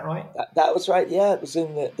Chamonix. Is that right? That was right. Yeah, it was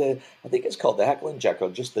in the I think it's called the Heckle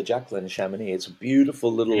Jekyll, just the Jekyll in Chamonix. It's a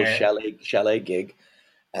beautiful little chalet gig,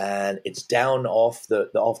 and it's down off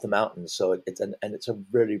the mountains. So it's a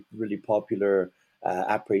really really popular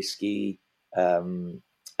après ski.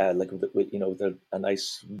 With a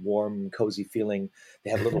nice, warm, cozy feeling. They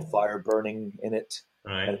have a little fire burning in it.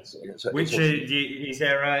 Right. Is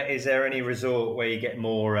there any resort where you get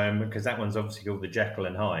more? Because that one's obviously called the Jekyll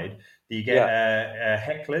and Hyde. Do you get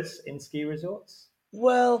hecklers in ski resorts?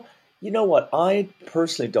 Well, you know what? I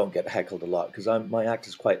personally don't get heckled a lot because my act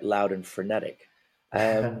is quite loud and frenetic.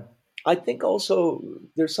 I think also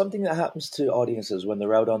there's something that happens to audiences when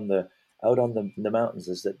they're out on the mountains,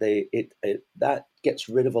 is that that gets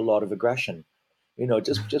rid of a lot of aggression.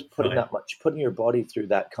 Just putting putting your body through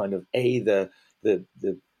that kind of the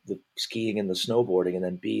skiing and the snowboarding, and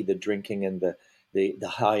then B, the drinking and the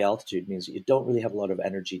high altitude means that you don't really have a lot of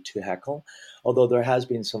energy to heckle. Although there has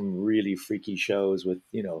been some really freaky shows with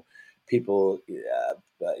people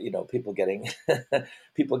getting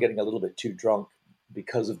people getting a little bit too drunk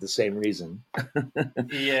because of the same reason.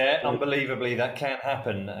 Yeah, unbelievably, that can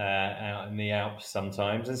happen out in the Alps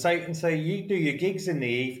sometimes. And so you do your gigs in the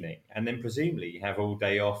evening, and then presumably you have all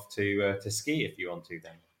day off to ski if you want to.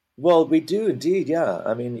 Then. Well, we do indeed, yeah.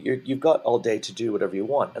 I mean, you've got all day to do whatever you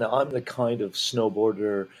want. And I'm the kind of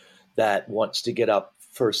snowboarder that wants to get up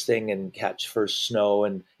first thing and catch first snow.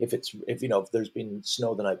 And if there's been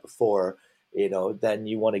snow the night before, then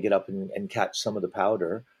you want to get up and catch some of the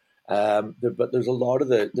powder. But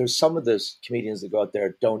there's some of the comedians that go out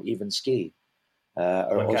there don't even ski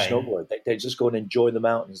or snowboard. They just go and enjoy the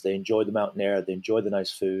mountains. They enjoy the mountain air. They enjoy the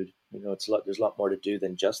nice food. There's a lot more to do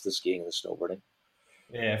than just the skiing and the snowboarding.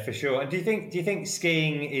 Yeah, for sure. And do you think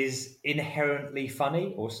skiing is inherently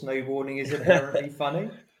funny, or snowboarding is inherently funny?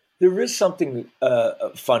 There is something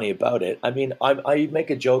funny about it. I mean, I make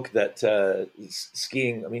a joke that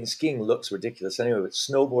skiing. I mean, skiing looks ridiculous anyway, but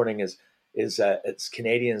snowboarding is it's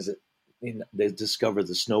Canadians that they discovered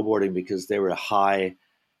the snowboarding because they were high.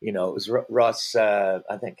 It was Ross. I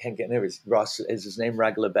think can't get it. Ross is his name.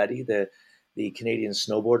 Ragalabetti, the Canadian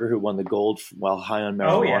snowboarder who won the gold while high on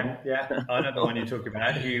marijuana. Oh yeah. I know the one you're talking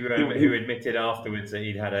about. Who admitted afterwards that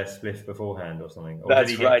he'd had a spliff beforehand or something. Or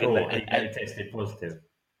that's did he right. He tested positive.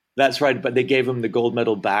 That's right, but they gave him the gold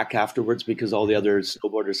medal back afterwards because all the other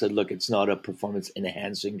snowboarders said, "Look, it's not a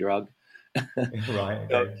performance-enhancing drug."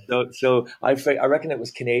 Right. Okay. So I reckon it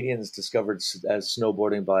was Canadians discovered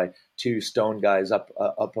snowboarding by two stone guys up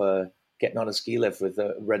getting on a ski lift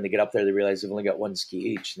when they get up there, they realize they've only got one ski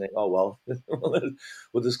each. And they, we'll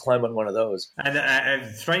just climb on one of those.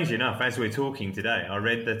 And strangely enough, as we're talking today, I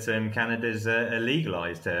read that Canada's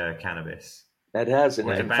legalized cannabis. It has. And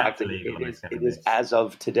in fact, it is as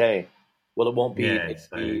of today. Well, it won't be.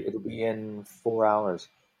 It'll be in 4 hours.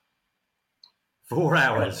 4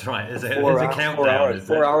 hours, right. There's a countdown.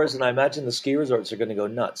 4 hours, and I imagine the ski resorts are going to go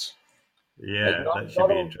nuts. Yeah, that should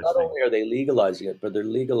be interesting. Not only are they legalizing it, but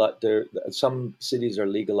some cities are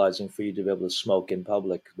legalizing for you to be able to smoke in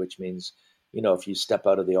public, which means, if you step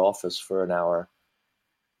out of the office for an hour.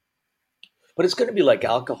 But it's going to be like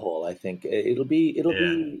alcohol, I think. It'll be,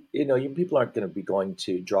 people aren't going to be going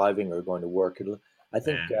to driving or going to work.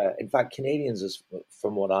 In fact, Canadians,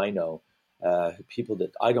 from what I know, people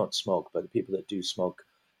that I don't smoke, but the people that do smoke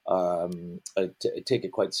take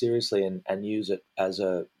it quite seriously and use it as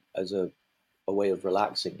a way of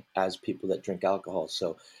relaxing as people that drink alcohol.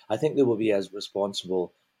 So I think they will be as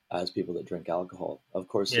responsible as people that drink alcohol. Of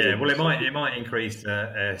course. Yeah, well, it might increase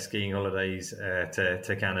skiing holidays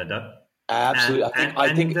to Canada. Absolutely.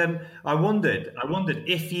 I wondered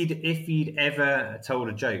if you'd ever told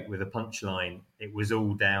a joke with a punchline, it was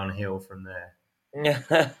all downhill from there.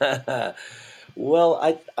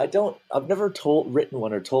 Well, I've never written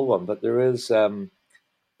one or told one, but there is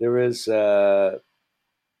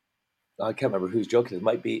I can't remember whose joke it is.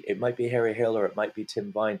 It might be Harry Hill or it might be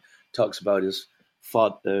Tim Vine talks about his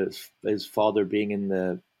father being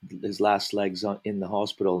in his last legs in the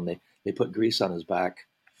hospital, and they put grease on his back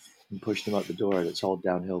and pushed him out the door, and it's all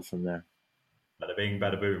downhill from there. Bada bing,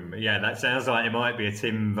 bada boom. Yeah, that sounds like it might be a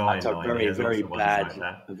Tim Vine. That's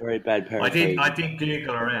a very bad paraphrase. I did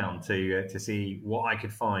Google around to see what I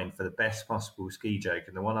could find for the best possible ski joke,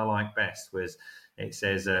 and the one I liked best was it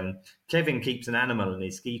says Kevin keeps an animal in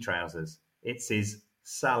his ski trousers. It's his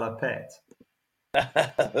salopette.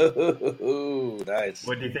 Ooh, nice.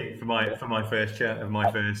 What do you think for my first go?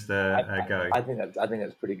 I think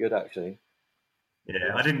that's pretty good actually.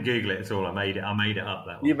 Yeah, I didn't Google it at all. I made it up.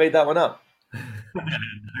 That one. You made that one up.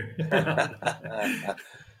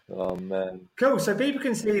 Oh man, cool. So people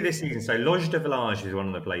can see this season. So Loge de Village is one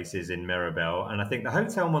of the places in Mirabel, and I think the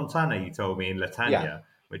Hotel Montana you told me in Latania,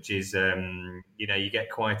 which is you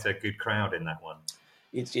get quite a good crowd in that one.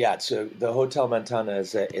 So the Hotel Montana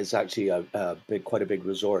is actually quite a big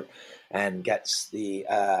resort, and gets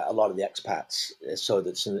a lot of the expats. So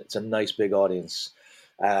it's a nice big audience.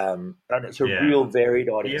 And it's a real varied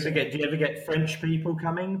audience. Do you ever get French people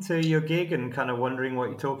coming to your gig and kind of wondering what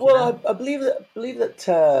you're talking about? Well, I believe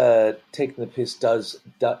that Taking the Piss does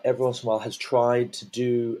every once in a while has tried to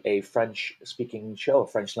do a French speaking show, a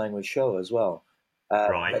French language show as well.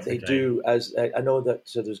 Right. But they do, as I know that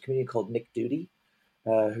there's a comedian called Nick Duty,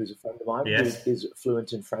 who's a friend of mine, who is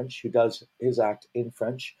fluent in French, who does his act in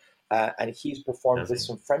French, and he's performed with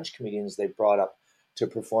some French comedians they brought up to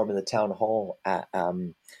perform in the town hall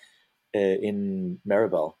in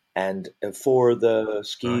Mirabel, and for the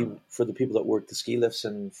people that work the ski lifts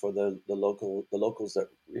and for the locals that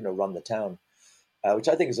run the town, which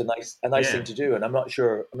I think is a nice thing to do. And I'm not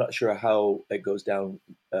sure how it goes down.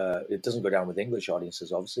 It doesn't go down with English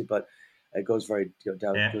audiences, obviously, but It goes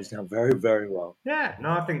goes down very, very well. Yeah,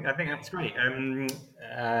 no, I think that's great.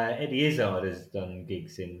 Eddie Izzard has done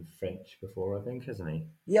gigs in French before, I think, hasn't he?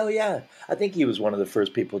 Yeah, yeah. I think he was one of the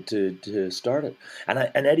first people to start it.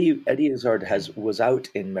 And Eddie Izzard was out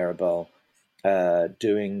in Maribel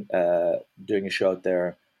doing a show out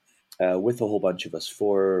there with a whole bunch of us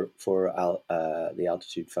for the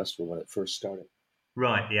Altitude Festival when it first started.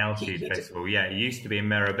 Right, the Altitude Festival. Yeah, it used to be in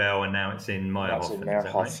Maribel, and now it's in Meyerhofen.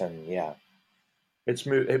 That's in Meyerhofen, yeah.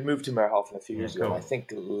 It moved to Meyerhofen a few years ago. And I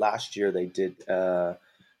think last year they did a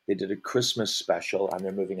Christmas special, and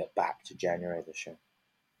they're moving it back to January this year.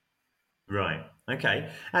 Right. Okay.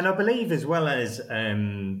 And I believe, as well as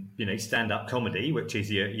stand-up comedy, which is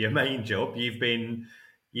your main job, you've been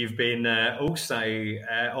also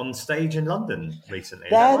on stage in London recently.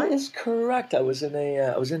 That is correct. I spent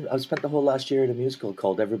the whole last year in a musical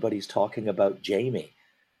called Everybody's Talking About Jamie,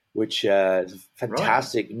 which is a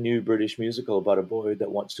fantastic new British musical about a boy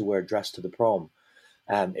that wants to wear a dress to the prom.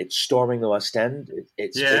 It's storming the West End.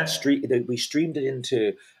 We streamed it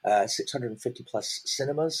into 650 plus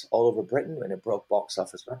cinemas all over Britain, and it broke box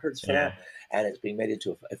office records for that. And it's being made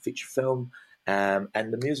into a feature film. And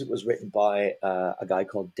the music was written by a guy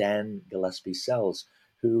called Dan Gillespie Sells,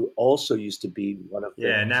 who also used to be one of the...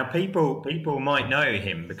 Yeah, now people might know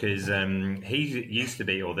him because he used to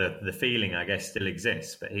be, or the Feeling, I guess, still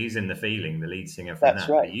exists, but he's in the Feeling, the lead singer from That's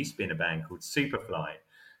that. right. He used to be in a band called Superfly,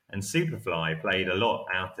 and Superfly played a lot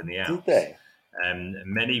out in the Alps. Did they?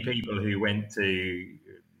 Many people who went to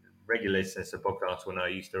regular listeners of podcast when I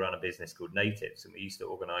used to run a business called Natives, and we used to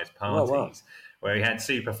organise parties where we had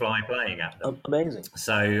Superfly playing at them. Amazing.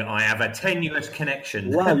 So I have a tenuous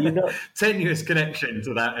connection. Wow, tenuous connection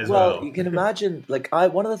to that as well. Well, you can imagine,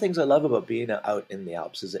 one of the things I love about being out in the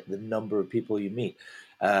Alps is the number of people you meet,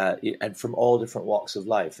 and from all different walks of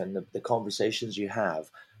life, and the conversations you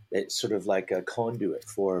have. It's sort of like a conduit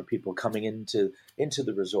for people coming into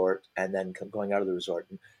the resort and then going out of the resort.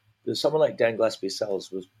 And someone like Dan Gillespie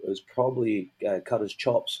Sells was probably cut his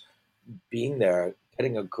chops being there,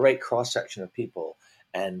 getting a great cross section of people,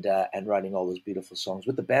 and writing all those beautiful songs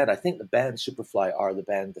with the band. I think the band Superfly are the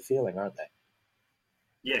band The Feeling, aren't they?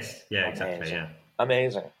 Yes, yeah, exactly, Amazing. yeah.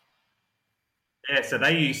 Amazing. Yeah, so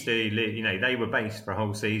they used to, they were based for a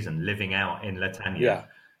whole season living out in Latania. Yeah.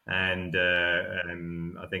 And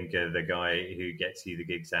I think the guy who gets you the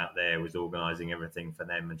gigs out there was organising everything for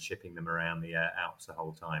them and shipping them around the Alps the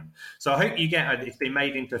whole time. So I hope it's been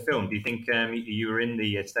made into a film. Do you think you were in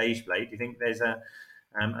the stage play? Do you think there's a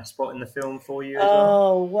spot in the film for you as well?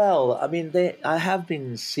 Oh, well, I mean, I have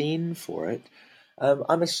been seen for it.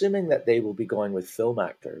 I'm assuming that they will be going with film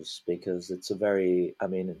actors because it's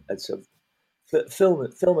film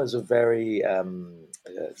is a very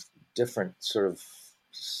different sort of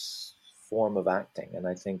form of acting, and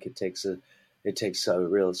I think it takes a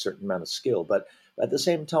real certain amount of skill. But at the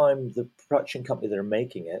same time, the production company that are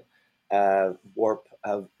making it, Warp,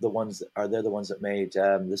 they're the ones that made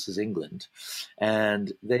This Is England,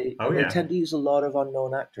 and they tend to use a lot of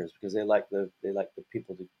unknown actors because they like the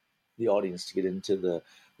people, the audience, to get into the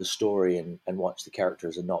story and watch the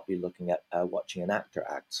characters and not be looking at watching an actor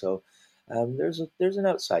act. So there's an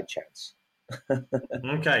outside chance.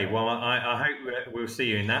 Okay, well, I hope we'll see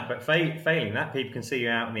you in that. But failing that, people can see you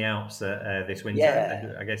out in the Alps this winter.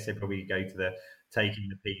 Yeah. I guess they probably go to the Taking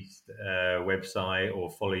the Piece website or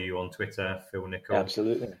follow you on Twitter, Phil Nichol.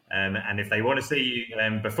 Absolutely. And if they want to see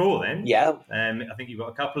you before then, I think you've got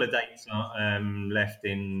a couple of dates left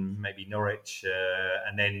in maybe Norwich,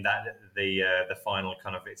 and then the final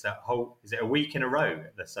kind of is it a week in a row?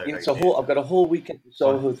 I've got a whole week at the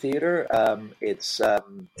Soho Theatre. It's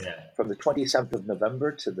from the 27th of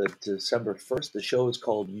November to the December 1st. The show is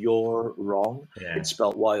called You're Wrong. Yeah. It's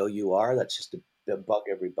spelled Y-O-U-R. That's just to bug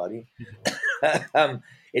everybody.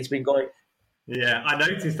 It's been going. Yeah, I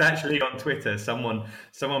noticed actually on Twitter someone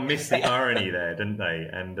missed the irony there, didn't they?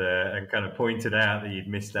 And kind of pointed out that you'd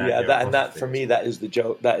missed out. Yeah, that for me, that is the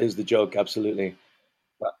joke. That is the joke, absolutely.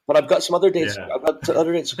 But I've got some other dates. Yeah. I've got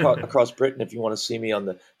other dates across Britain. If you want to see me on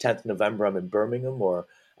the 10th of November, I'm in Birmingham, or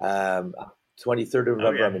 23rd of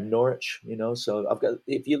November, I'm in Norwich. So I've got.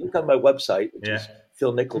 If you look on my website, which is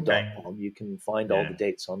philnichol.com, you can find all the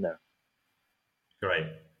dates on there. Great.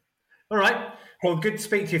 All right. Well, good to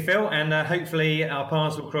speak to you, Phil, and hopefully our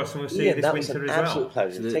paths will cross and we'll see you this winter as well. Absolute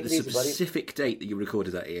pleasure. So the specific date that you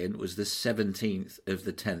recorded that, Ian, was the 17th of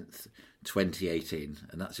the 10th, 2018,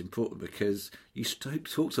 and that's important because you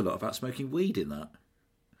talked a lot about smoking weed in that.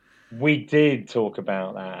 We did talk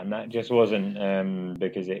about that, and that just wasn't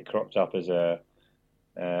because it cropped up as a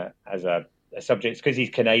subject. It's because he's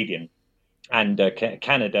Canadian, And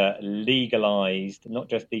Canada legalised, not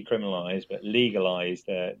just decriminalised, but legalised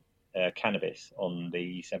cannabis on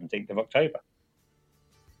the 17th of October.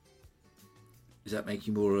 Does that make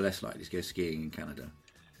you more or less likely to go skiing in Canada?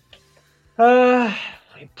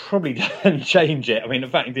 It probably doesn't change it. I mean, the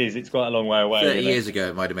fact is, it's quite a long way away. 30 years ago,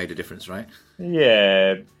 it might have made a difference, right?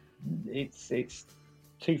 Yeah, it's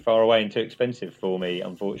too far away and too expensive for me,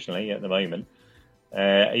 unfortunately, at the moment.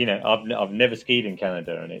 I've never skied in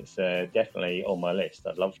Canada, and it's definitely on my list.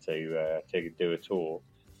 I'd love to do a tour.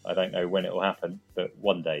 I don't know when it will happen, but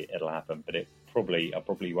one day it'll happen. But I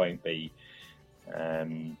probably won't be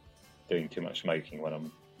doing too much smoking when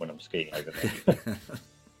I'm skiing over there.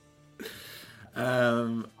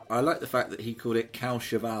 I like the fact that he called it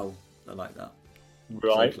Courchevel. I like that.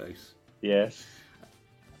 Right. So close. Yes.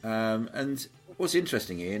 And what's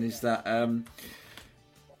interesting, Ian, is that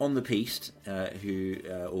on the piste, who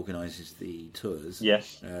organises the tours,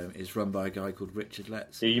 yes, is run by a guy called Richard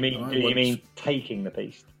Letts. Do you mean taking the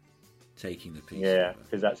piste? Taking the piste. Yeah,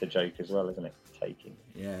 because that's a joke as well, isn't it? Taking.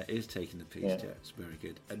 Yeah, it is taking the piste. Yeah, it's very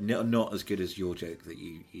good. Not as good as your joke that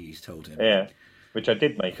you told him. Yeah, which I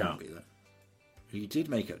did make Can't up. be that. You did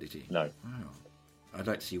make up, did you? No. Wow. I'd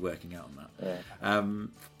like to see you working out on that. Yeah.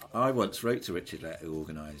 I once wrote to Richard Lett, who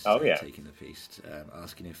organised Taking the Piste,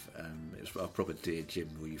 asking if it was a proper "Dear Jim,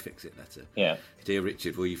 will you fix it?" letter. Yeah. Dear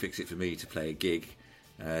Richard, will you fix it for me to play a gig,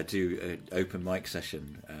 do an open mic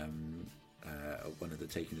session, one of the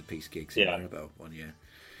Taking the Piste gigs in Maribel one year.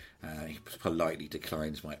 He politely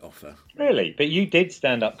declines my offer. Really? But you did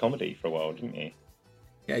stand-up comedy for a while, didn't you?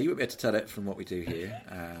 Yeah, you won't be able to tell it from what we do here.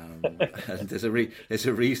 And there's a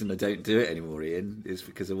reason I don't do it anymore, Ian. Is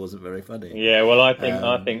because it wasn't very funny. Yeah, well, I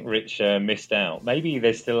think Rich missed out. Maybe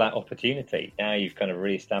there's still that opportunity. Now you've kind of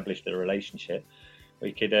re-established the relationship.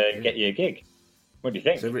 We could get you a gig. What do you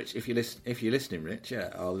think? So, Rich, if you're listening, Rich,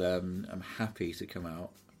 I'm happy to come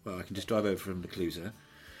out. Well, I can just drive over from the Cluser.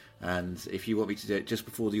 And if you want me to do it just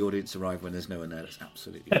before the audience arrive when there's no one there, that's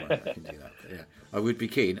absolutely fine. I can do that. But yeah, I would be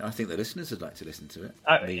keen. I think the listeners would like to listen to it.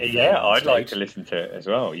 I'd like to listen to it as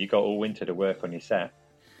well. You got all winter to work on your set.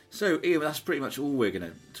 So, Ian, that's pretty much all we're going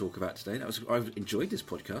to talk about today. I've enjoyed this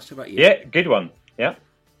podcast. How about you? Yeah, good one. Yeah.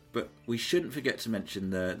 But we shouldn't forget to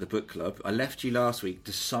mention the book club. I left you last week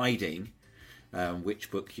deciding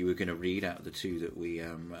which book you were going to read out of the two that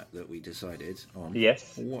we decided on.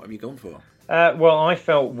 Yes. What have you gone for? Well, I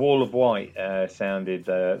felt Wall of White sounded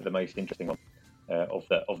the most interesting one of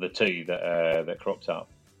the two that cropped up.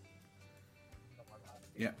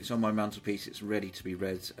 Yeah, it's on my mantelpiece. It's ready to be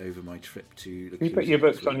read over my trip to the. You put your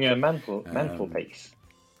books on your mantelpiece.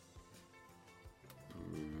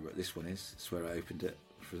 This one is. It's where I opened it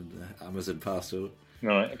from the Amazon parcel.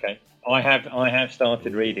 Right. Okay. I have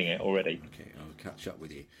started reading it already. Okay, I'll catch up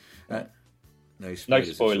with you. No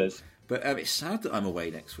spoilers. But it's sad that I'm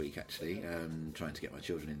away next week, actually, trying to get my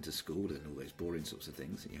children into school and all those boring sorts of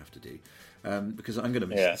things that you have to do, because I'm going to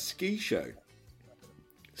miss the ski show,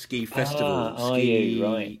 ski festival,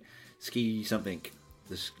 ski something.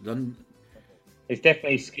 It's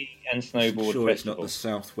definitely ski and snowboard. Sure, festival. It's not the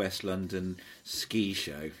Southwest London ski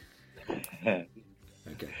show. Okay,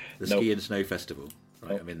 the ski and snow festival.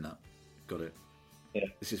 Right, I'm in that. Got it. Yeah.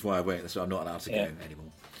 This is why I won't. So I'm not allowed to go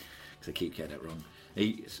anymore because I keep getting it wrong.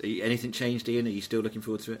 Anything changed, Ian? Are you still looking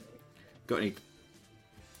forward to it? Got any?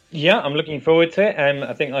 Yeah, I'm looking forward to it.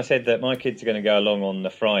 I think I said that my kids are going to go along on the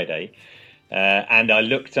Friday, and I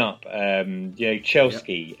looked up.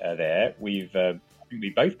 Chelsea there. We've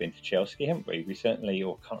both been to Chelsea, haven't we? We certainly,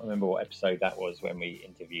 or can't remember what episode that was when we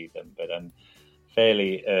interviewed them, but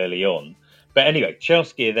fairly early on. But anyway,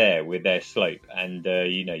 Chelsea are there with their slope, and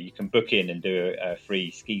you can book in and do a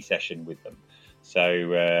free ski session with them. So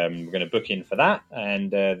we're going to book in for that, and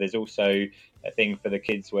there's also a thing for the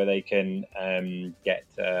kids where they can get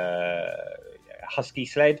a husky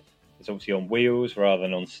sled. It's obviously on wheels rather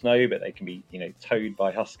than on snow, but they can be towed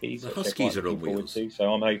by huskies. The huskies are on wheels.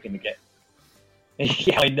 So I'm hoping to get.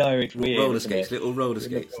 Yeah, I know it's weird. Little roller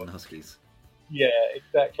skates on huskies. Yeah,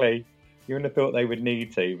 exactly. You wouldn't have thought they would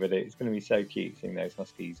need to, but it's going to be so cute seeing those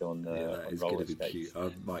huskies on that is roller going to be skates. cute. I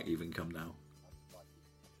might even come now.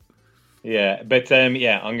 Yeah, but I'm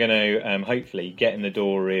going to hopefully get in the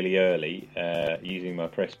door really early using my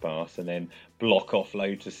press pass, and then block off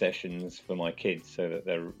loads of sessions for my kids so that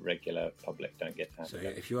the regular public don't get to have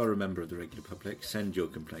it. If you are a member of the regular public, send your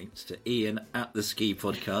complaints to Ian at the Ski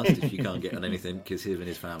Podcast if you can't get on anything, because him and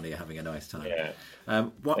his family are having a nice time. Yeah.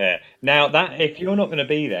 Yeah. Now, that if you're not going to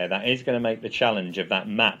be there, that is going to make the challenge of that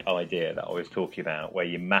map idea that I was talking about, where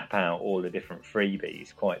you map out all the different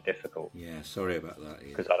freebies, quite difficult. Yeah, sorry about that, Ian.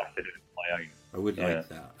 Because I'd have to do it on my own. I would like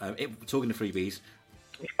that. Talking to freebies,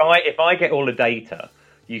 if I get all the data,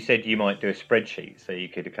 you said you might do a spreadsheet so you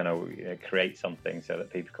could kind of create something so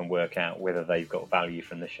that people can work out whether they've got value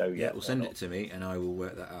from the show yet. Yeah, well, send it to me and I will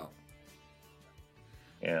work that out.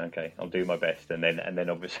 Yeah, okay, I'll do my best, and then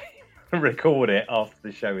obviously record it after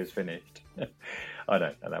the show is finished. I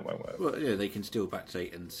don't, and that won't work. Well, yeah, they can still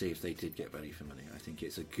backdate and see if they did get value for money. I think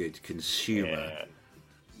it's a good consumer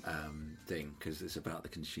thing, because it's about the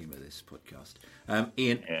consumer. This podcast,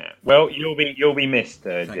 Ian. Yeah. Well, you'll be missed,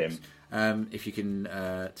 Jim. If you can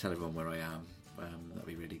tell everyone where I am, that'd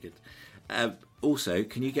be really good. Also,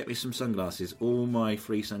 can you get me some sunglasses? All my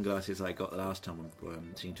free sunglasses I got the last time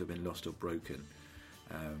seem to have been lost or broken.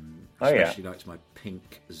 Especially liked my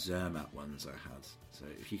pink Zermatt ones I had. So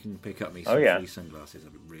if you can pick up me some free sunglasses,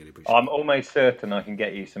 I'd really appreciate it. I'm almost certain I can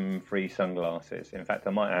get you some free sunglasses. In fact, I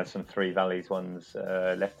might have some Three Valleys ones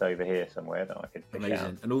left over here somewhere that I could fish Amazing.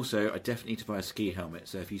 out. And also, I definitely need to buy a ski helmet.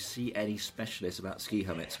 So if you see any specialists about ski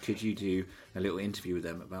helmets, could you do a little interview with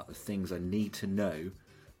them about the things I need to know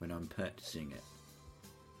when I'm purchasing it?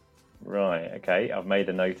 Right, okay. I've made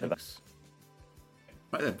a note of that.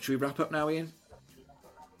 Right then, should we wrap up now, Ian?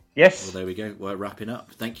 Yes. Well, there we go. We're wrapping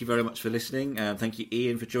up. Thank you very much for listening. Thank you,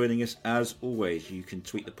 Ian, for joining us. As always, you can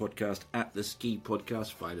tweet the podcast at The Ski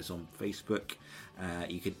Podcast. Find us on Facebook.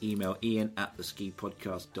 You can email Ian at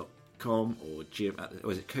theskipodcast.com or Jim at,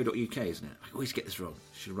 is it co.uk, isn't it? I always get this wrong.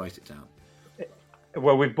 I should write it down.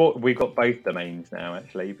 Well, we've got both domains now,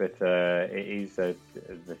 actually, but it is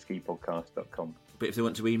theskipodcast.com. But if they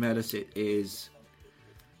want to email us, it is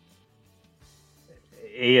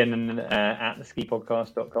Ian at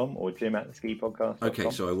theskipodcast.com or Jim at theskipodcast.com. Okay,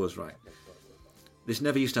 so I was right. This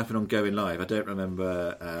never used to happen on Going Live. I don't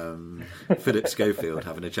remember Philip Schofield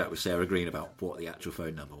having a chat with Sarah Green about what the actual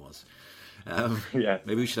phone number was.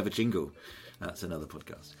 Maybe we should have a jingle. That's another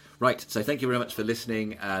podcast. Right, so thank you very much for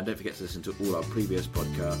listening, and don't forget to listen to all our previous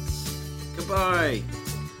podcasts. Goodbye!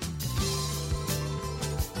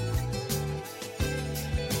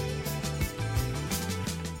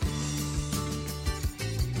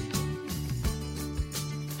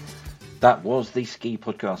 That was the Ski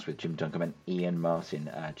Podcast with Jim Duncombe and Ian Martin.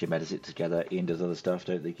 Jim edits it together. Ian does other stuff.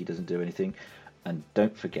 Don't think he doesn't do anything. And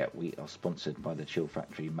don't forget, we are sponsored by the Chill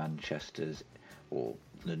Factory Manchester's, or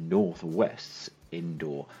the Northwest's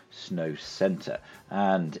Indoor Snow Centre.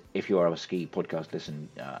 And if you are a Ski Podcast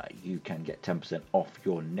listener, you can get 10% off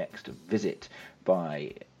your next visit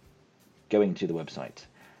by going to the website,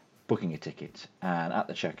 booking a ticket, and at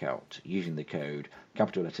the checkout, using the code,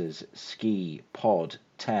 capital letters,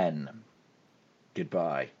 SKIPOD10.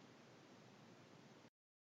 Goodbye.